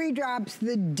 drops, 3 drops,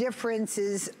 the difference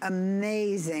is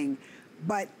amazing.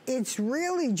 But it's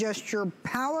really just your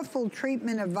powerful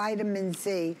treatment of vitamin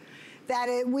C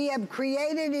that we have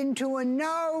created into a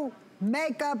no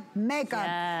makeup.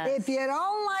 If you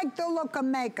don't like the look of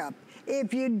makeup,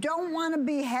 if you don't want to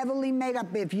be heavily made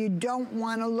up, if you don't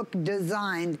want to look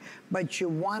designed, but you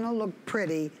want to look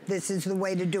pretty, this is the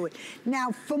way to do it.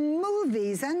 Now, for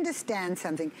movies, understand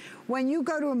something. When you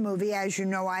go to a movie, as you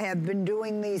know, I have been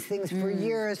doing these things for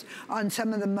years on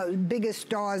some of the biggest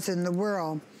stars in the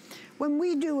world. When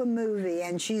we do a movie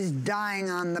and she's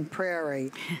dying on the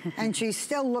prairie and she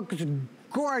still looks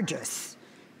gorgeous,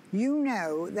 you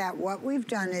know that what we've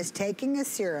done is taking a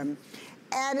serum,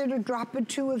 added a drop or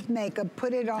 2 of makeup,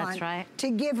 put it on to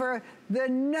give her the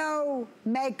no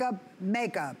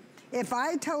makeup. If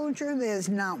I told you there's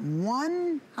not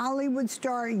one Hollywood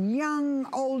star, young,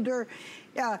 older,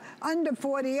 under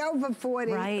 40, over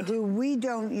 40, right, who we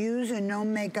don't use and no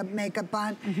makeup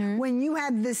on. When you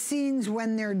have the scenes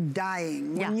when they're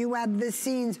dying, when you have the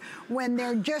scenes when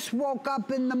they're just woke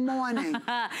up in the morning.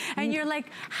 And you're like,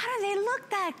 how do they look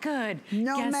that good?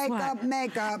 No Guess makeup,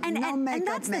 what? And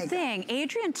that's the thing.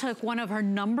 Adrienne took one of her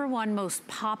 #1 most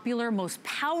popular, most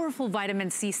powerful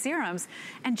vitamin C serums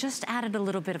and just added a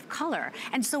little bit of color.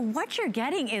 And so what you're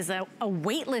getting is a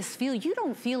weightless feel. You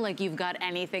don't feel like you've got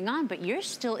anything on, but you're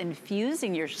still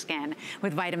infusing your skin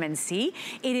with vitamin C.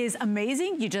 It is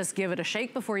amazing. You just give it a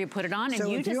shake before you put it on, and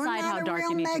you decide how dark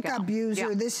you need to go. If you're not a real makeup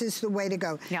user, this is the way to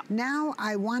go. Now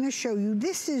I want to show you,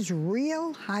 this is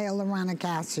real hyaluronic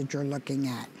acid you're looking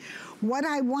at. What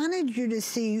I wanted you to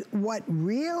see, what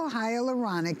real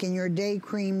hyaluronic in your day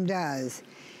cream does,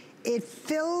 it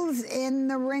fills in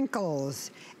the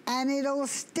wrinkles and it'll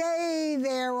stay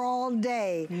there all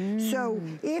day. So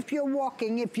if you're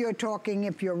walking, if you're talking,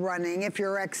 if you're running, if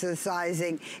you're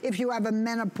exercising, if you have a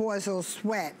menopausal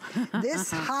sweat,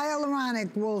 this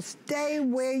hyaluronic will stay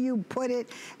where you put it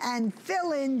and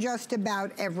fill in just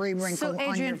about every wrinkle on your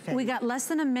face. So Adrienne, we got less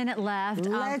than a minute left.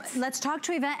 Let's talk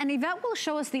to Yvette, and Yvette will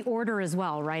show us the order as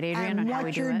well, right, Adrienne, on how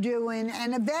we do it? And what you're doing,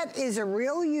 and Yvette is a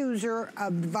real user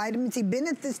of vitamin C, been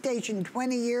at the station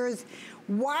 20 years.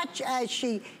 Watch as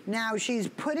she's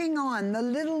putting on the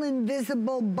little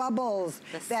invisible bubbles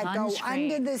that go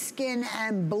under the skin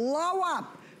and blow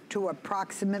up to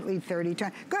approximately 30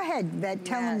 times. Go ahead, Yvette,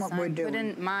 tell them what we're doing. I'm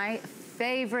putting my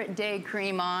favorite day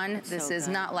cream on. This is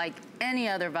not like any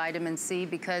other vitamin C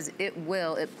because it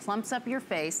plumps up your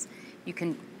face. You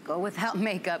can go without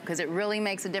makeup because it really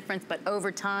makes a difference, but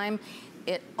over time,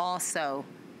 it also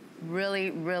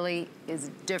really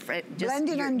is different. Just blend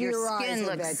it under your skin eyes,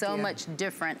 looks so much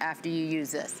different after you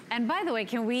use this. And by the way,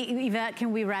 Yvette,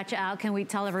 can we ratchet out? Can we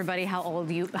tell everybody how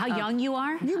young you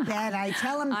are? You bet. I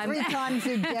tell them 3 times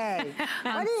a day.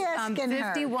 What are you asking her?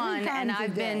 I'm 51 and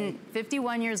I've been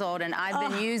 51 years old and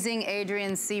I've been using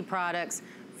Adrienne C products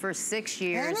for 6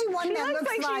 years. Anyone that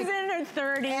looks like she's in her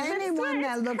 30s. Anyone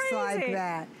that looks like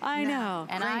that. I know.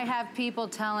 And I have people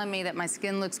telling me that my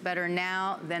skin looks better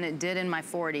now than it did in my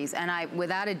 40s. And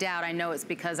without a doubt, I know it's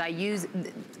because I use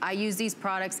these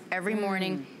products every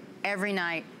morning, every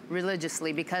night,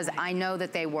 religiously, because I know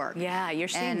that they work. Yeah, you're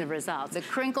seeing the results. The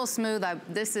Crinkle Smooth,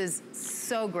 this is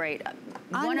so great.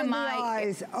 Under the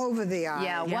eyes, over the eyes.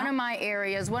 Yeah, one of my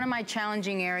areas, one of my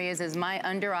challenging areas is my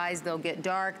under eyes. They'll get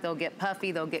dark, they'll get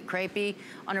puffy, they'll get crepey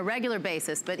on a regular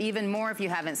basis, but even more if you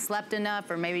haven't slept enough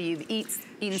or maybe you've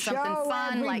eaten something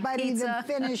fun like pizza.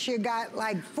 The finish, you got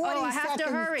like 40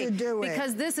 seconds to do it.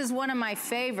 Because this is one of my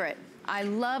favorite. I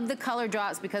love the color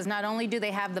drops because not only do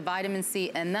they have the vitamin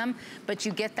C in them, but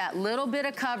you get that little bit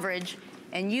of coverage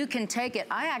and you can take it.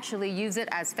 I actually use it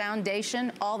as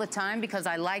foundation all the time because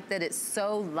I like that it's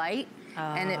so light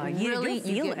and it really,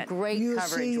 you get great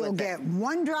coverage with it. You'll get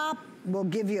 1 drop, will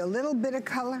give you a little bit of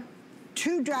color.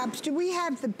 2 drops. Do we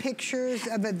have the pictures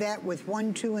of Yvette with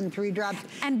 1, 2, and 3 drops?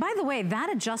 And by the way,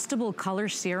 that adjustable color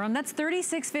serum, that's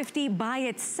 $36.50 by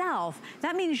itself.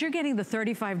 That means you're getting the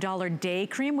 $35 day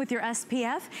cream with your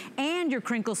SPF and your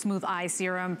Crinkle Smooth Eye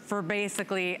Serum for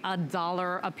basically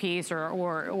 $1 a piece or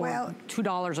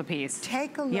 $2 a piece.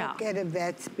 Take a look at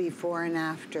Yvette's before and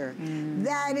after.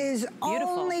 That is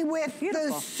only with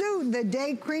the suit. The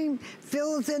day cream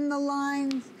fills in the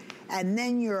lines. And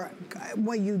then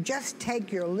you just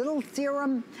take your little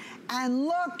serum and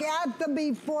look at the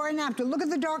before and after. Look at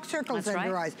the dark circles under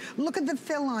her eyes. Look at the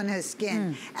fill on her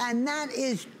skin. And that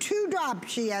is 2 drops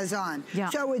she has on.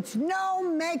 So it's no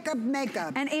makeup.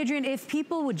 And Adrienne, if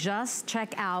people would just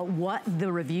check out what the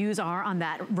reviews are on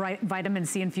that vitamin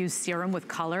C infused serum with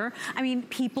color, I mean,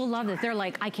 people love it. They're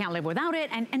like, I can't live without it.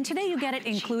 And today you get it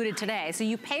included today. So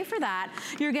you pay for that.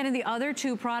 You're getting the other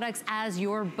 2 products as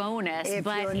your bonus.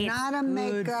 But you're not a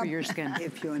makeup, for your skin.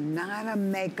 If you're not a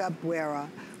makeup wearer,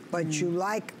 but you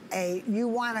want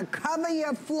to cover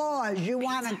your flaws, you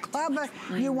want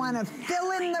to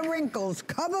fill in the wrinkles,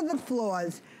 cover the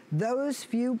flaws, those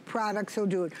few products will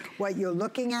do it. What you're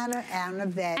looking at out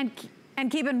of that. And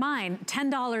keep in mind,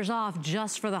 $10 off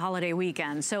just for the holiday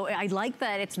weekend. So I like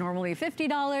that it's normally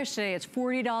 $50, today it's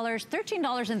 $40,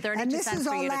 $13.32 and this is for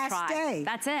our you to last try. day.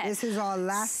 That's it. This is our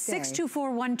last day.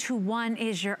 624121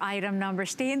 is your item number.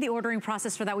 Stay in the ordering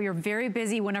process for that. We are very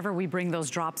busy whenever we bring those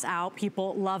drops out.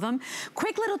 People love them.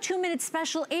 Quick little 2-minute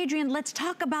special. Adrienne, let's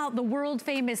talk about the world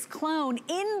famous clone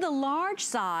in the large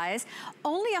size.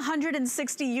 Only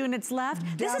 160 units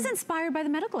left. This is inspired by the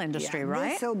medical industry,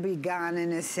 right? This will be gone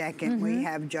in a second. We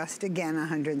have just again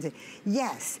 160.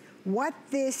 Yes, what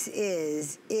this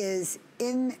is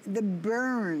in the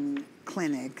burn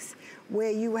clinics where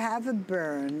you have a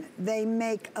burn, they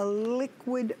make a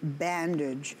liquid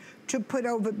bandage to put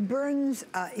over. Burns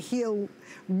heal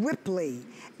ripply,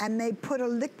 and they put a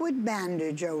liquid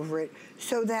bandage over it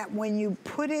so that when you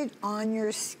put it on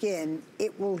your skin,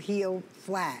 it will heal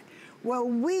flat. Well,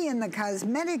 we in the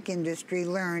cosmetic industry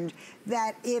learned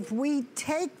that if we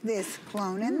take this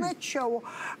clone, and let's show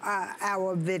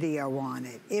our video on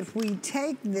it. If we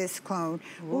take this clone,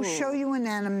 we'll show you an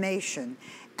animation,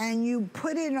 and you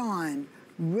put it on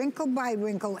wrinkle by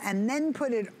wrinkle, and then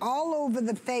put it all over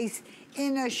the face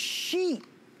in a sheet,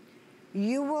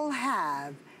 you will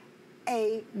have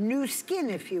a new skin,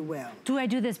 if you will. Do I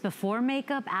do this before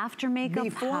makeup, after makeup?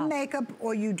 Before makeup,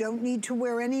 or you don't need to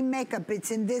wear any makeup. It's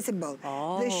invisible.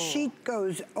 The sheet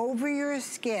goes over your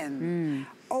skin,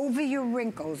 over your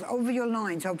wrinkles, over your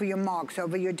lines, over your marks,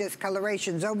 over your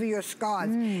discolorations, over your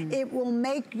scars. It will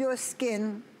make your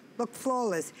skin look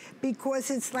flawless,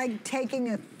 because it's like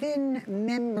taking a thin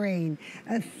membrane,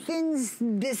 a thin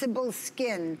visible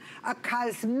skin, a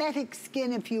cosmetic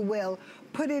skin, if you will,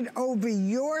 put it over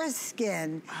your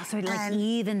skin. Oh, so it like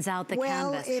evens out the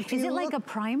canvas. Is it like a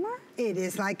primer? It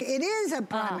is a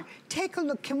primer. Take a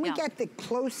look. Can we get the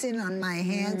close in on my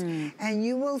hands? And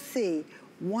you will see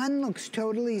one looks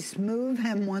totally smooth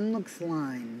and one looks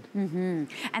lined.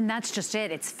 And that's just it.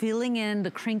 It's filling in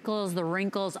the crinkles, the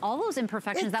wrinkles, all those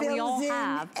imperfections that we all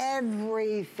have.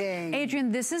 Everything.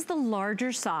 Adrienne, this is the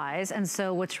larger size, and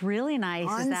so what's really nice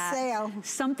is that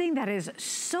something that is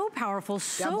so powerful,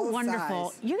 so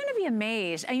wonderful, you're gonna be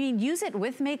amazed. I mean, use it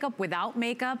with makeup, without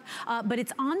makeup, but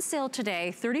it's on sale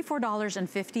today,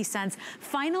 $34.50.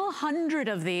 Final 100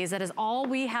 of these. That is all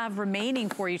we have remaining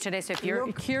for you today. So if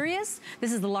you're curious,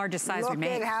 this is the largest size we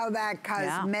make. Look at how that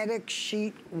cosmetic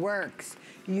sheet works.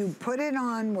 You put it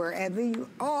on wherever you,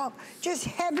 just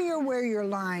heavier where you're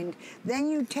lined. Then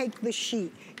you take the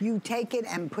sheet, you take it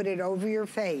and put it over your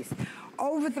face,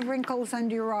 over the wrinkles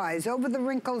under your eyes, over the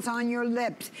wrinkles on your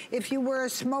lips. If you were a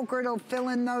smoker, it'll fill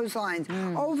in those lines.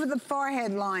 Over the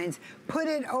forehead lines, put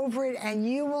it over it, and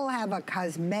you will have a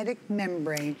cosmetic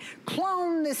membrane.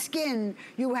 Clone the skin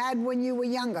you had when you were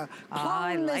younger.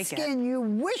 Clone the skin you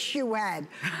wish you had.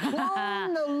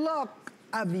 Clone the look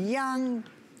of young,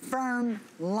 firm,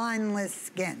 lineless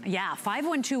skin. Yeah,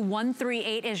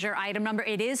 512138 is your item number.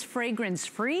 It is fragrance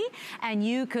free, and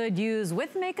you could use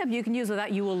with makeup, you can use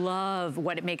without. You will love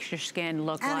what it makes your skin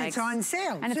look like. And it's on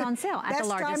sale. And it's on sale at the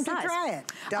largest size. Best time to try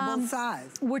it. Double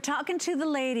size. We're talking to the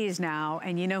ladies now,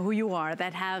 and you know who you are,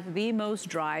 that have the most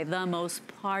dry, the most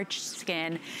parched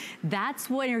skin. That's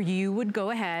where you would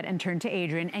go ahead and turn to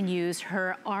Adrienne and use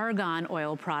her argan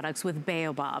oil products with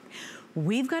Baobab.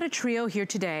 We've got a trio here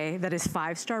today that is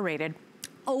 5-star rated,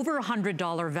 over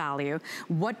 $100 value.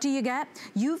 What do you get?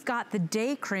 You've got the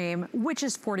day cream, which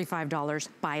is $45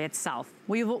 by itself.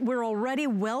 We're already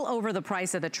well over the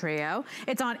price of the trio.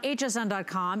 It's on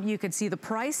hsn.com. You can see the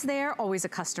price there, always a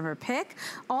customer pick.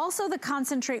 Also the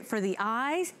concentrate for the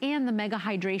eyes and the Mega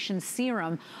Hydration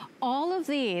Serum. All of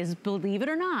these, believe it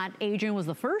or not, Adrienne was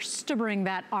the first to bring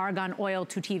that argan oil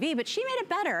to TV, but she made it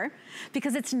better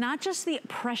because it's not just the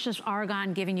precious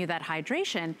argan giving you that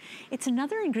hydration, it's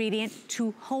another ingredient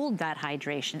to hold that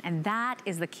hydration, and that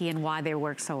is the key and why they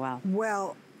work so well.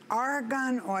 Well,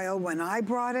 argan oil, when I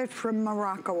brought it from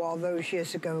Morocco all those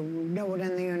years ago, no one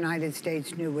in the United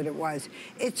States knew what it was.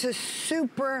 It's a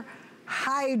super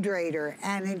hydrator,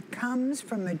 and it comes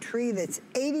from a tree that's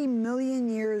 80 million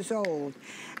years old.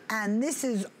 And this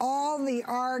is all the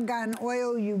argan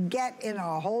oil you get in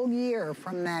a whole year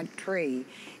from that tree.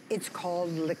 It's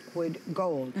called liquid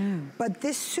gold. But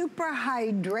this super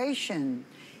hydration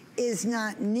is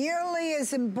not nearly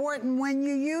as important when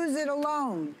you use it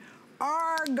alone.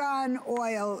 Argan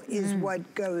oil is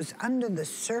what goes under the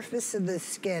surface of the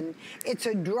skin. It's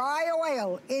a dry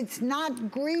oil. It's not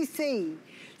greasy.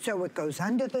 So it goes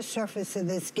under the surface of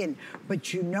the skin.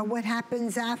 But you know what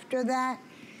happens after that?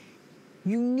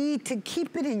 You need to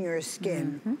keep it in your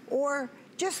skin. Or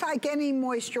just like any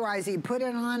moisturizer, you put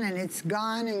it on and it's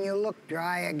gone and you look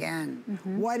dry again.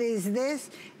 What is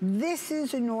this? This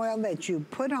is an oil that you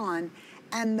put on,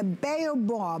 and the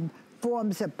baobab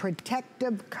forms a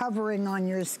protective covering on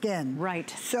your skin. Right.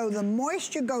 So the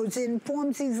moisture goes in,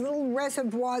 forms these little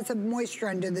reservoirs of moisture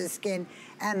under the skin,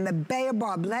 and the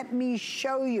baobab, let me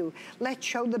show you. Let's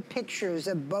show the pictures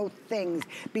of both things,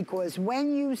 because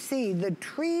when you see the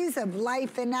trees of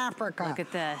life in Africa. Look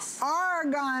at this.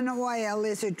 Argan oil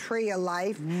is a tree of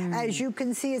life. As you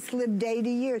can see, it's lived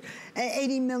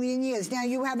 80 million years. Now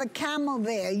you have a camel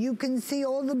there. You can see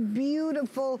all the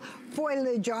beautiful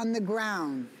foliage on the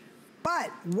ground.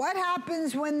 But what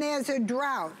happens when there's a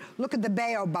drought? Look at the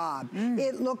baobab.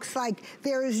 It looks like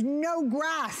there is no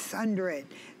grass under it.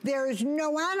 There's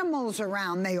no animals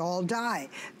around, they all die.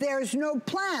 There's no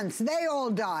plants, they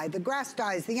all die. The grass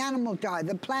dies, the animals die,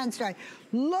 the plants die.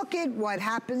 Look at what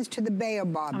happens to the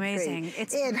baobab Amazing. tree.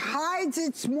 It hides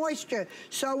its moisture,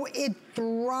 so it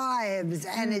thrives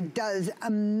and it does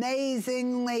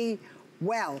amazingly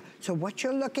well. So what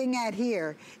you're looking at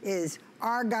here is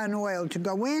argan oil to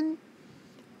go in,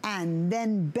 and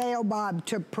then baobab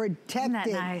to protect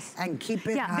it and keep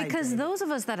it hydrated. Because those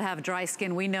of us that have dry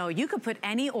skin, we know you could put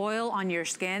any oil on your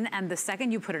skin, and the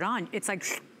second you put it on, it's like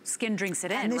skin drinks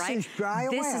it in, and this right? Is dry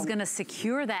this oil. Is gonna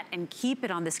secure that and keep it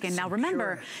on the skin. Now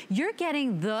remember, you're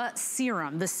getting the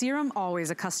serum. The serum, always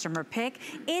a customer pick.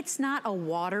 It's not a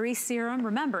watery serum.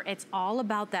 Remember, it's all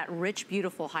about that rich,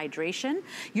 beautiful hydration.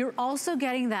 You're also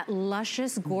getting that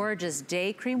luscious, gorgeous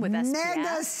day cream with SPF.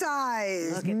 Mega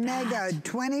size, mega,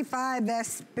 25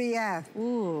 SPF.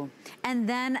 Ooh, and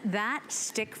then that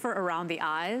stick for around the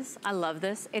eyes. I love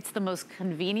this. It's the most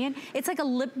convenient. It's like a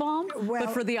lip balm,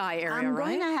 but for the eye area,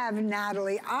 right? I'm going to have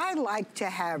Natalie, I like to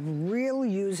have real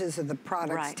users of the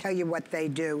products tell you what they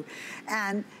do.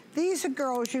 And these are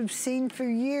girls you've seen for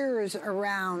years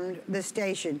around the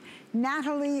station.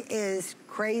 Natalie is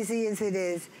crazy as it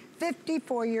is,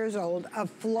 54 years old, a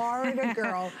Florida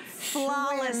girl.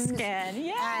 Flawless skin,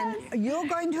 yes. And you're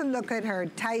going to look at her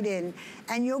tight in,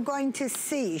 and you're going to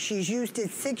see, she's used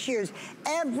it 6 years,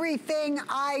 everything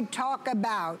I talk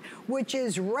about, which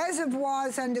is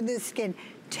reservoirs under the skin.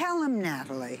 Tell them,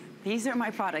 Natalie. These are my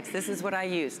products. This is what I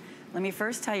use. Let me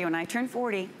first tell you, when I turned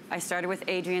 40, I started with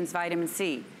Adrienne's vitamin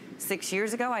C. 6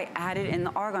 years ago, I added in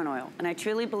the argan oil, and I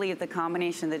truly believe the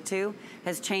combination of the two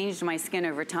has changed my skin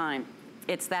over time.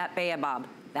 It's that baobab.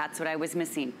 That's what I was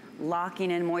missing,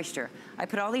 locking in moisture. I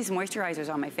put all these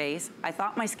moisturizers on my face. I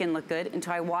thought my skin looked good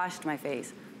until I washed my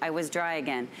face. I was dry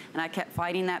again, and I kept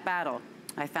fighting that battle.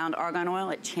 I found argan oil,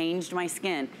 it changed my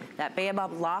skin. That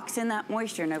baobab locks in that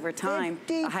moisture, and over time,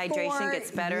 the hydration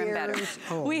gets better and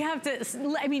better. We have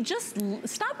to, I mean, just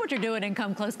stop what you're doing and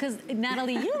come close, because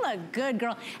Natalie, you look good,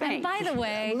 girl. Thanks. And by the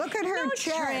way, look at her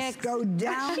chest tricks. go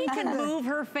down. She can move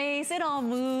her face, it all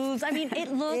moves. I mean,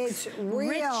 it looks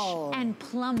rich and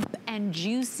plump and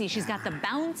juicy. She's got the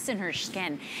bounce in her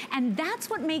skin. And that's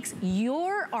what makes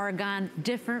your argan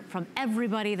different from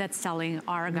everybody that's selling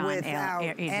argan. Without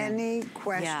any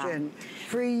question.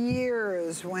 For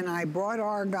years, when I brought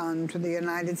argan to the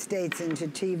United States into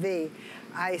TV,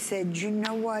 I said, you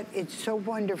know what, it's so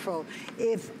wonderful.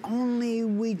 If only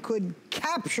we could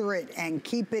capture it and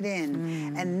keep it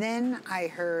in. And then I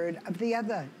heard of the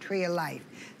other tree of life.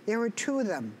 There were two of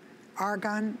them,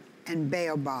 argan and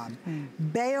baobab.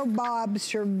 Baobab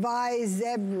survives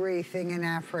everything in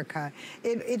Africa.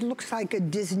 It looks like a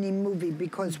Disney movie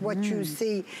because what you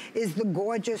see is the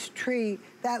gorgeous tree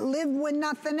that lived when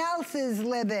nothing else is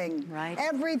living. Right.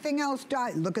 Everything else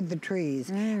died. Look at the trees.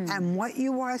 And what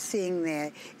you are seeing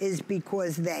there is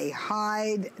because they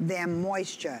hide their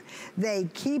moisture. They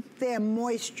keep their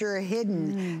moisture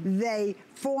hidden. They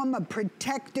form a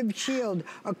protective shield,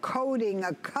 a coating,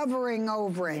 a covering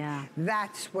over it.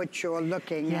 That's what you're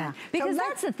looking at. Because so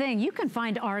that's the thing. You can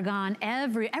find argan,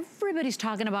 everybody's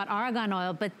talking about argan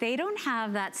oil, but they don't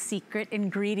have that secret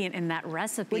ingredient in that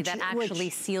recipe that actually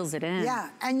seals it in.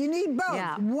 And you need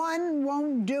both. One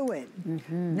won't do it.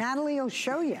 Natalie will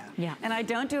show you. And I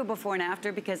don't do a before and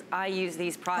after because I use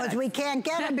these products. Because we can't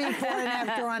get a before and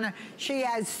after on her. She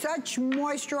has such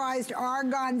moisturized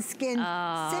argan skin.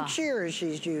 6 years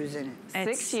she's using it.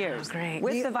 6 years. So great.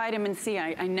 With the vitamin C,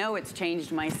 I know it's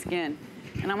changed my skin.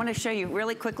 And I want to show you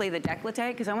really quickly the décolleté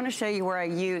because I want to show you where I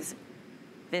use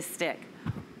this stick.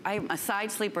 I'm a side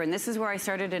sleeper, and this is where I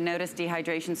started to notice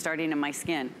dehydration starting in my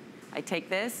skin. I take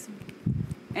this.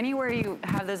 Anywhere you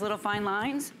have those little fine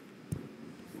lines,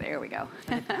 there we go.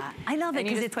 I love it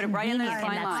because it's put it right in the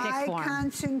fine line. I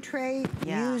concentrate,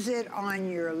 use it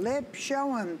on your lip,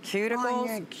 show them. Cuticles. On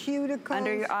your cuticles.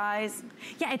 Under your eyes.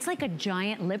 Yeah, it's like a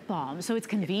giant lip balm, so it's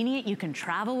convenient. You can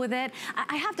travel with it.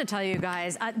 I have to tell you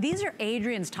guys, these are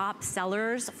Adrienne's top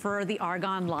sellers for the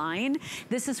argan line.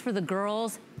 This is for the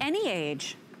girls any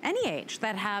age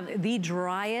that have the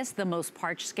driest, the most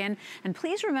parched skin. And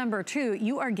please remember too,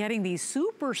 you are getting these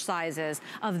super sizes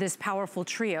of this powerful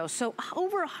trio. So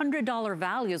over $100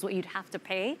 value is what you'd have to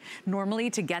pay normally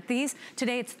to get these.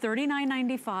 Today it's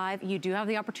 $39.95. You do have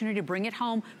the opportunity to bring it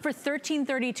home for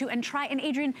 $13.32 and try. And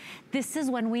Adrienne, this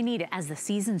is when we need it. As the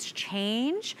seasons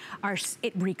change,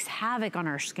 it wreaks havoc on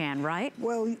our skin, right?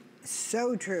 Well,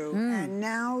 So true. And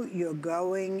now you're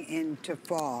going into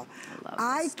fall.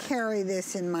 I carry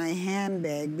this in my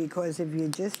handbag because if you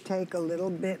just take a little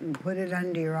bit and put it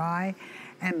under your eye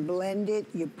and blend it,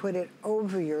 you put it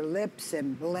over your lips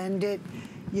and blend it.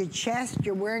 Your chest,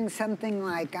 you're wearing something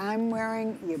like I'm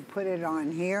wearing, you put it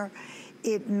on here.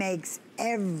 It makes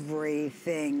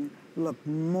everything look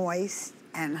moist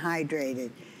and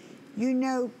hydrated. You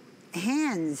know,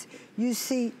 hands, you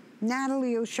see,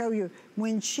 Natalie will show you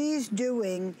when she's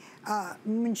doing,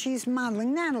 when she's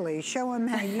modeling. Natalie, show them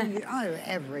how you, oh,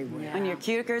 everywhere. On your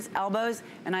cuticles, elbows,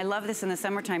 and I love this in the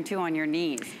summertime too, on your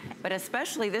knees. But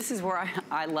especially, this is where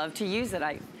I love to use it.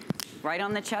 Right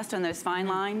on the chest, on those fine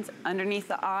lines, underneath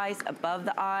the eyes, above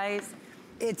the eyes.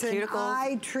 It's an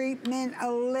eye treatment,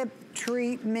 a lip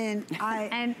treatment.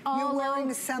 And you're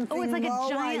wearing something it's like a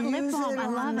giant lip balm. I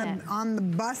love it. On the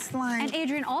bust line. And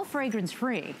Adrienne, all fragrance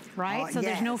free, right? So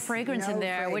there's no fragrance in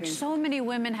there, which so many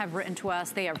women have written to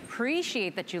us. They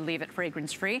appreciate that you leave it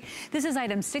fragrance free. This is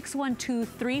item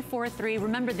 612343.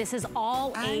 Remember, this is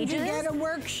all ages. And you get a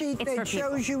worksheet that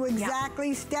shows you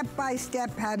exactly step by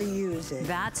step how to use it.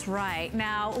 That's right.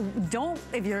 Now,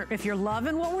 if you're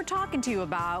loving what we're talking to you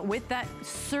about with that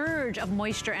surge of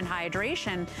moisture and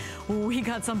hydration, we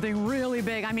got something really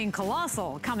big, I mean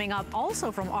colossal, coming up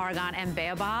also from Argan and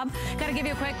Baobab. Gotta give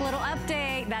you a quick little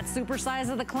update. That super size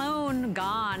of the clone,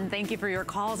 gone. Thank you for your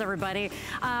calls, everybody.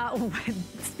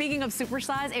 Speaking of super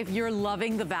size, if you're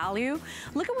loving the value,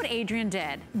 look at what Adrienne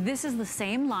did. This is the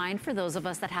same line for those of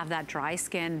us that have that dry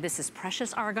skin. This is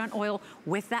precious argan oil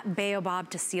with that Baobab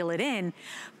to seal it in.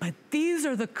 But these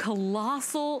are the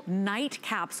colossal night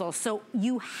capsules. So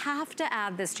you have to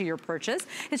add this to your purchase.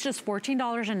 It's just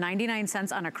 $14.99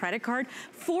 on a credit card,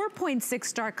 4.6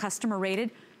 star customer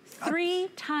rated, 3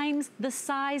 times the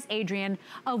size, Adrienne,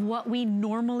 of what we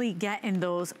normally get in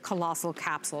those colossal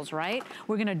capsules, right?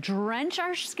 We're gonna drench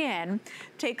our skin,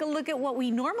 take a look at what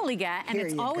we normally get, and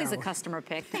it's always a customer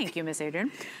pick. Thank you, Miss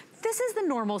Adrienne. This is the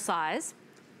normal size.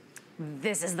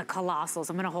 This is the colossals.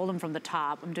 I'm gonna hold them from the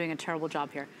top. I'm doing a terrible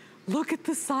job here. Look at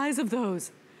the size of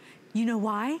those. You know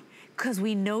why? Because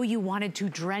we know you wanted to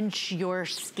drench your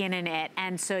skin in it.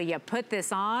 And so you put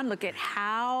this on, look at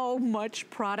how much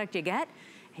product you get,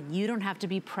 and you don't have to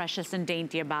be precious and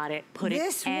dainty about it. Put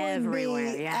it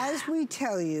everywhere. Would be, as we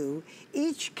tell you,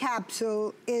 each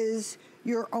capsule is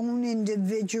your own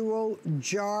individual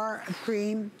jar of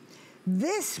cream.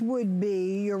 This would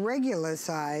be your regular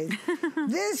size.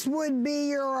 This would be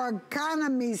your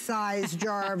economy size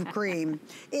jar of cream.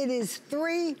 It is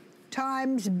 3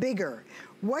 times bigger.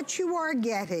 What you are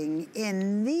getting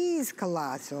in these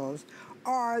colossals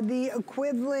are the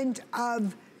equivalent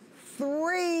of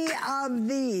 3 of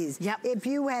these. If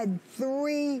you had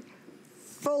 3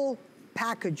 full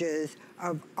packages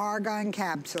of argan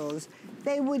capsules,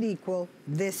 they would equal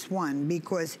this one,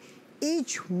 because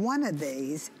each one of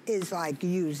these is like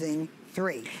using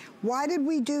 3. Why did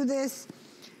we do this?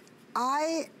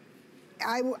 I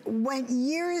went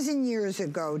years and years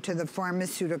ago to the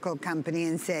pharmaceutical company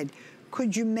and said,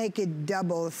 could you make it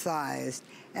double-sized?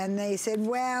 And they said,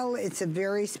 well, it's a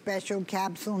very special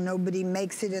capsule. Nobody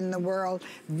makes it in the world.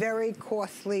 Very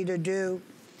costly to do.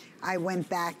 I went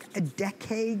back a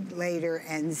decade later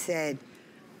and said,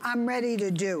 I'm ready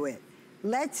to do it.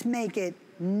 Let's make it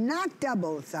not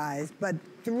double-sized, but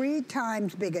 3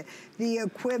 times bigger. The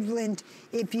equivalent,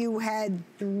 if you had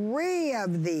 3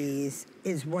 of these,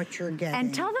 is what you're getting.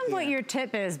 And tell them what your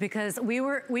tip is, because we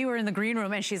were in the green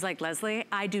room and she's like, Leslie,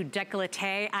 I do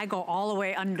décolleté, I go all the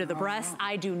way under the breast,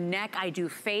 I do neck, I do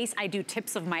face, I do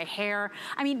tips of my hair.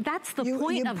 I mean, that's the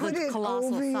point of the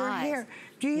colossal size. Your hair.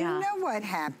 Do you know what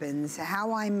happens,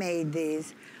 how I made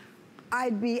these?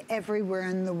 I'd be everywhere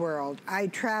in the world. I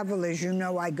travel, as you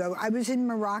know, I was in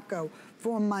Morocco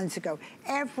 4 months ago.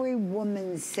 Every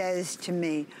woman says to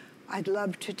me, I'd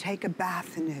love to take a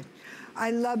bath in it.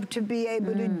 I love to be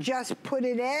able to just put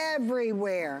it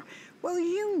everywhere. Well,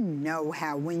 you know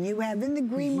how when you have, in the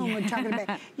green room we're talking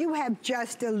about, you have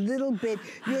just a little bit.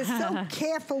 You're so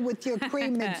careful with your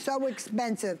cream, it's so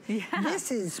expensive. This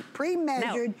is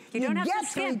pre-measured. No, you don't have to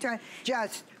skim. 3 times.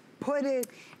 Just put it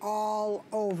all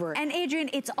over. And Adrienne,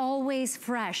 it's always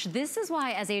fresh. This is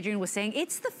why, as Adrienne was saying,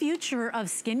 it's the future of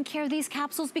skincare, these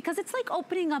capsules, because it's like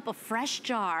opening up a fresh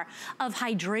jar of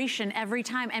hydration every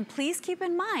time. And please keep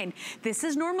in mind, this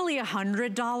is normally a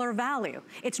 $100 value.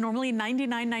 It's normally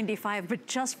 $99.95, but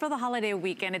just for the holiday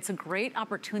weekend, it's a great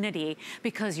opportunity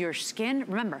because your skin,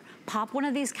 remember, pop one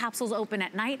of these capsules open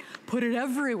at night, put it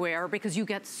everywhere because you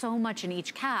get so much in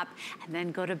each cap, and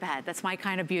then go to bed. That's my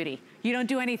kind of beauty. You don't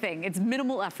do anything. It's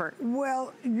minimal effort.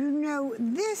 Well, you know,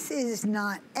 this is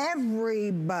not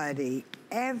everybody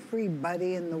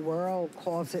everybody in the world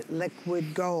calls it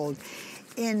liquid gold.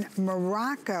 In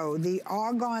Morocco, the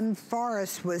Argonne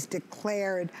Forest was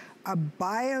declared a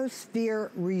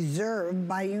biosphere reserve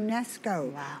by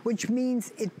UNESCO, which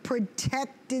means it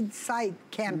protected site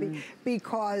can be,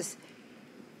 because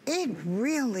it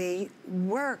really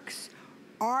works.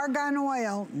 Argan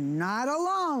oil, not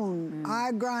alone,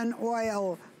 argan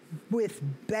oil with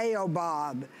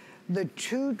baobab, the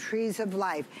 2 trees of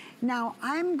life. Now,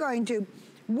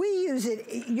 we use it,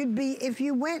 if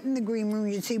you went in the green room,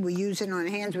 you'd see we use it on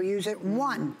hands, we use it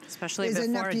one. Especially is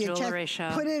before a enough jewelry show.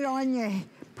 Put it on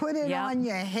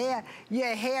your hair.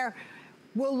 Your hair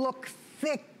will look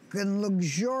thick and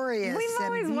luxurious. We've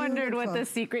always wondered what beautiful. the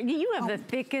secret. You have the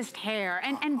thickest hair.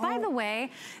 And by the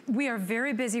way, we are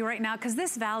very busy right now because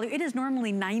this value, it is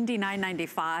normally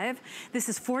 $99.95. This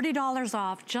is $40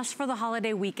 off just for the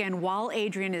holiday weekend while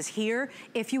Adrienne is here.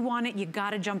 If you want it, you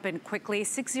gotta jump in quickly.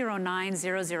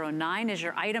 609009 is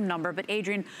your item number. But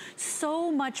Adrienne,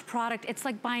 so much product. It's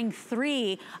like buying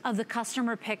 3 of the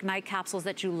customer pick night capsules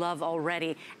that you love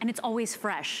already. And it's always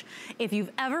fresh. If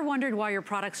you've ever wondered why your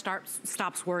product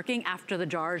stops working after the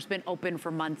jar's been open for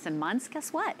months and months,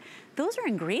 guess what? Those are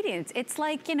ingredients. It's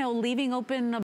like, you know, leaving open a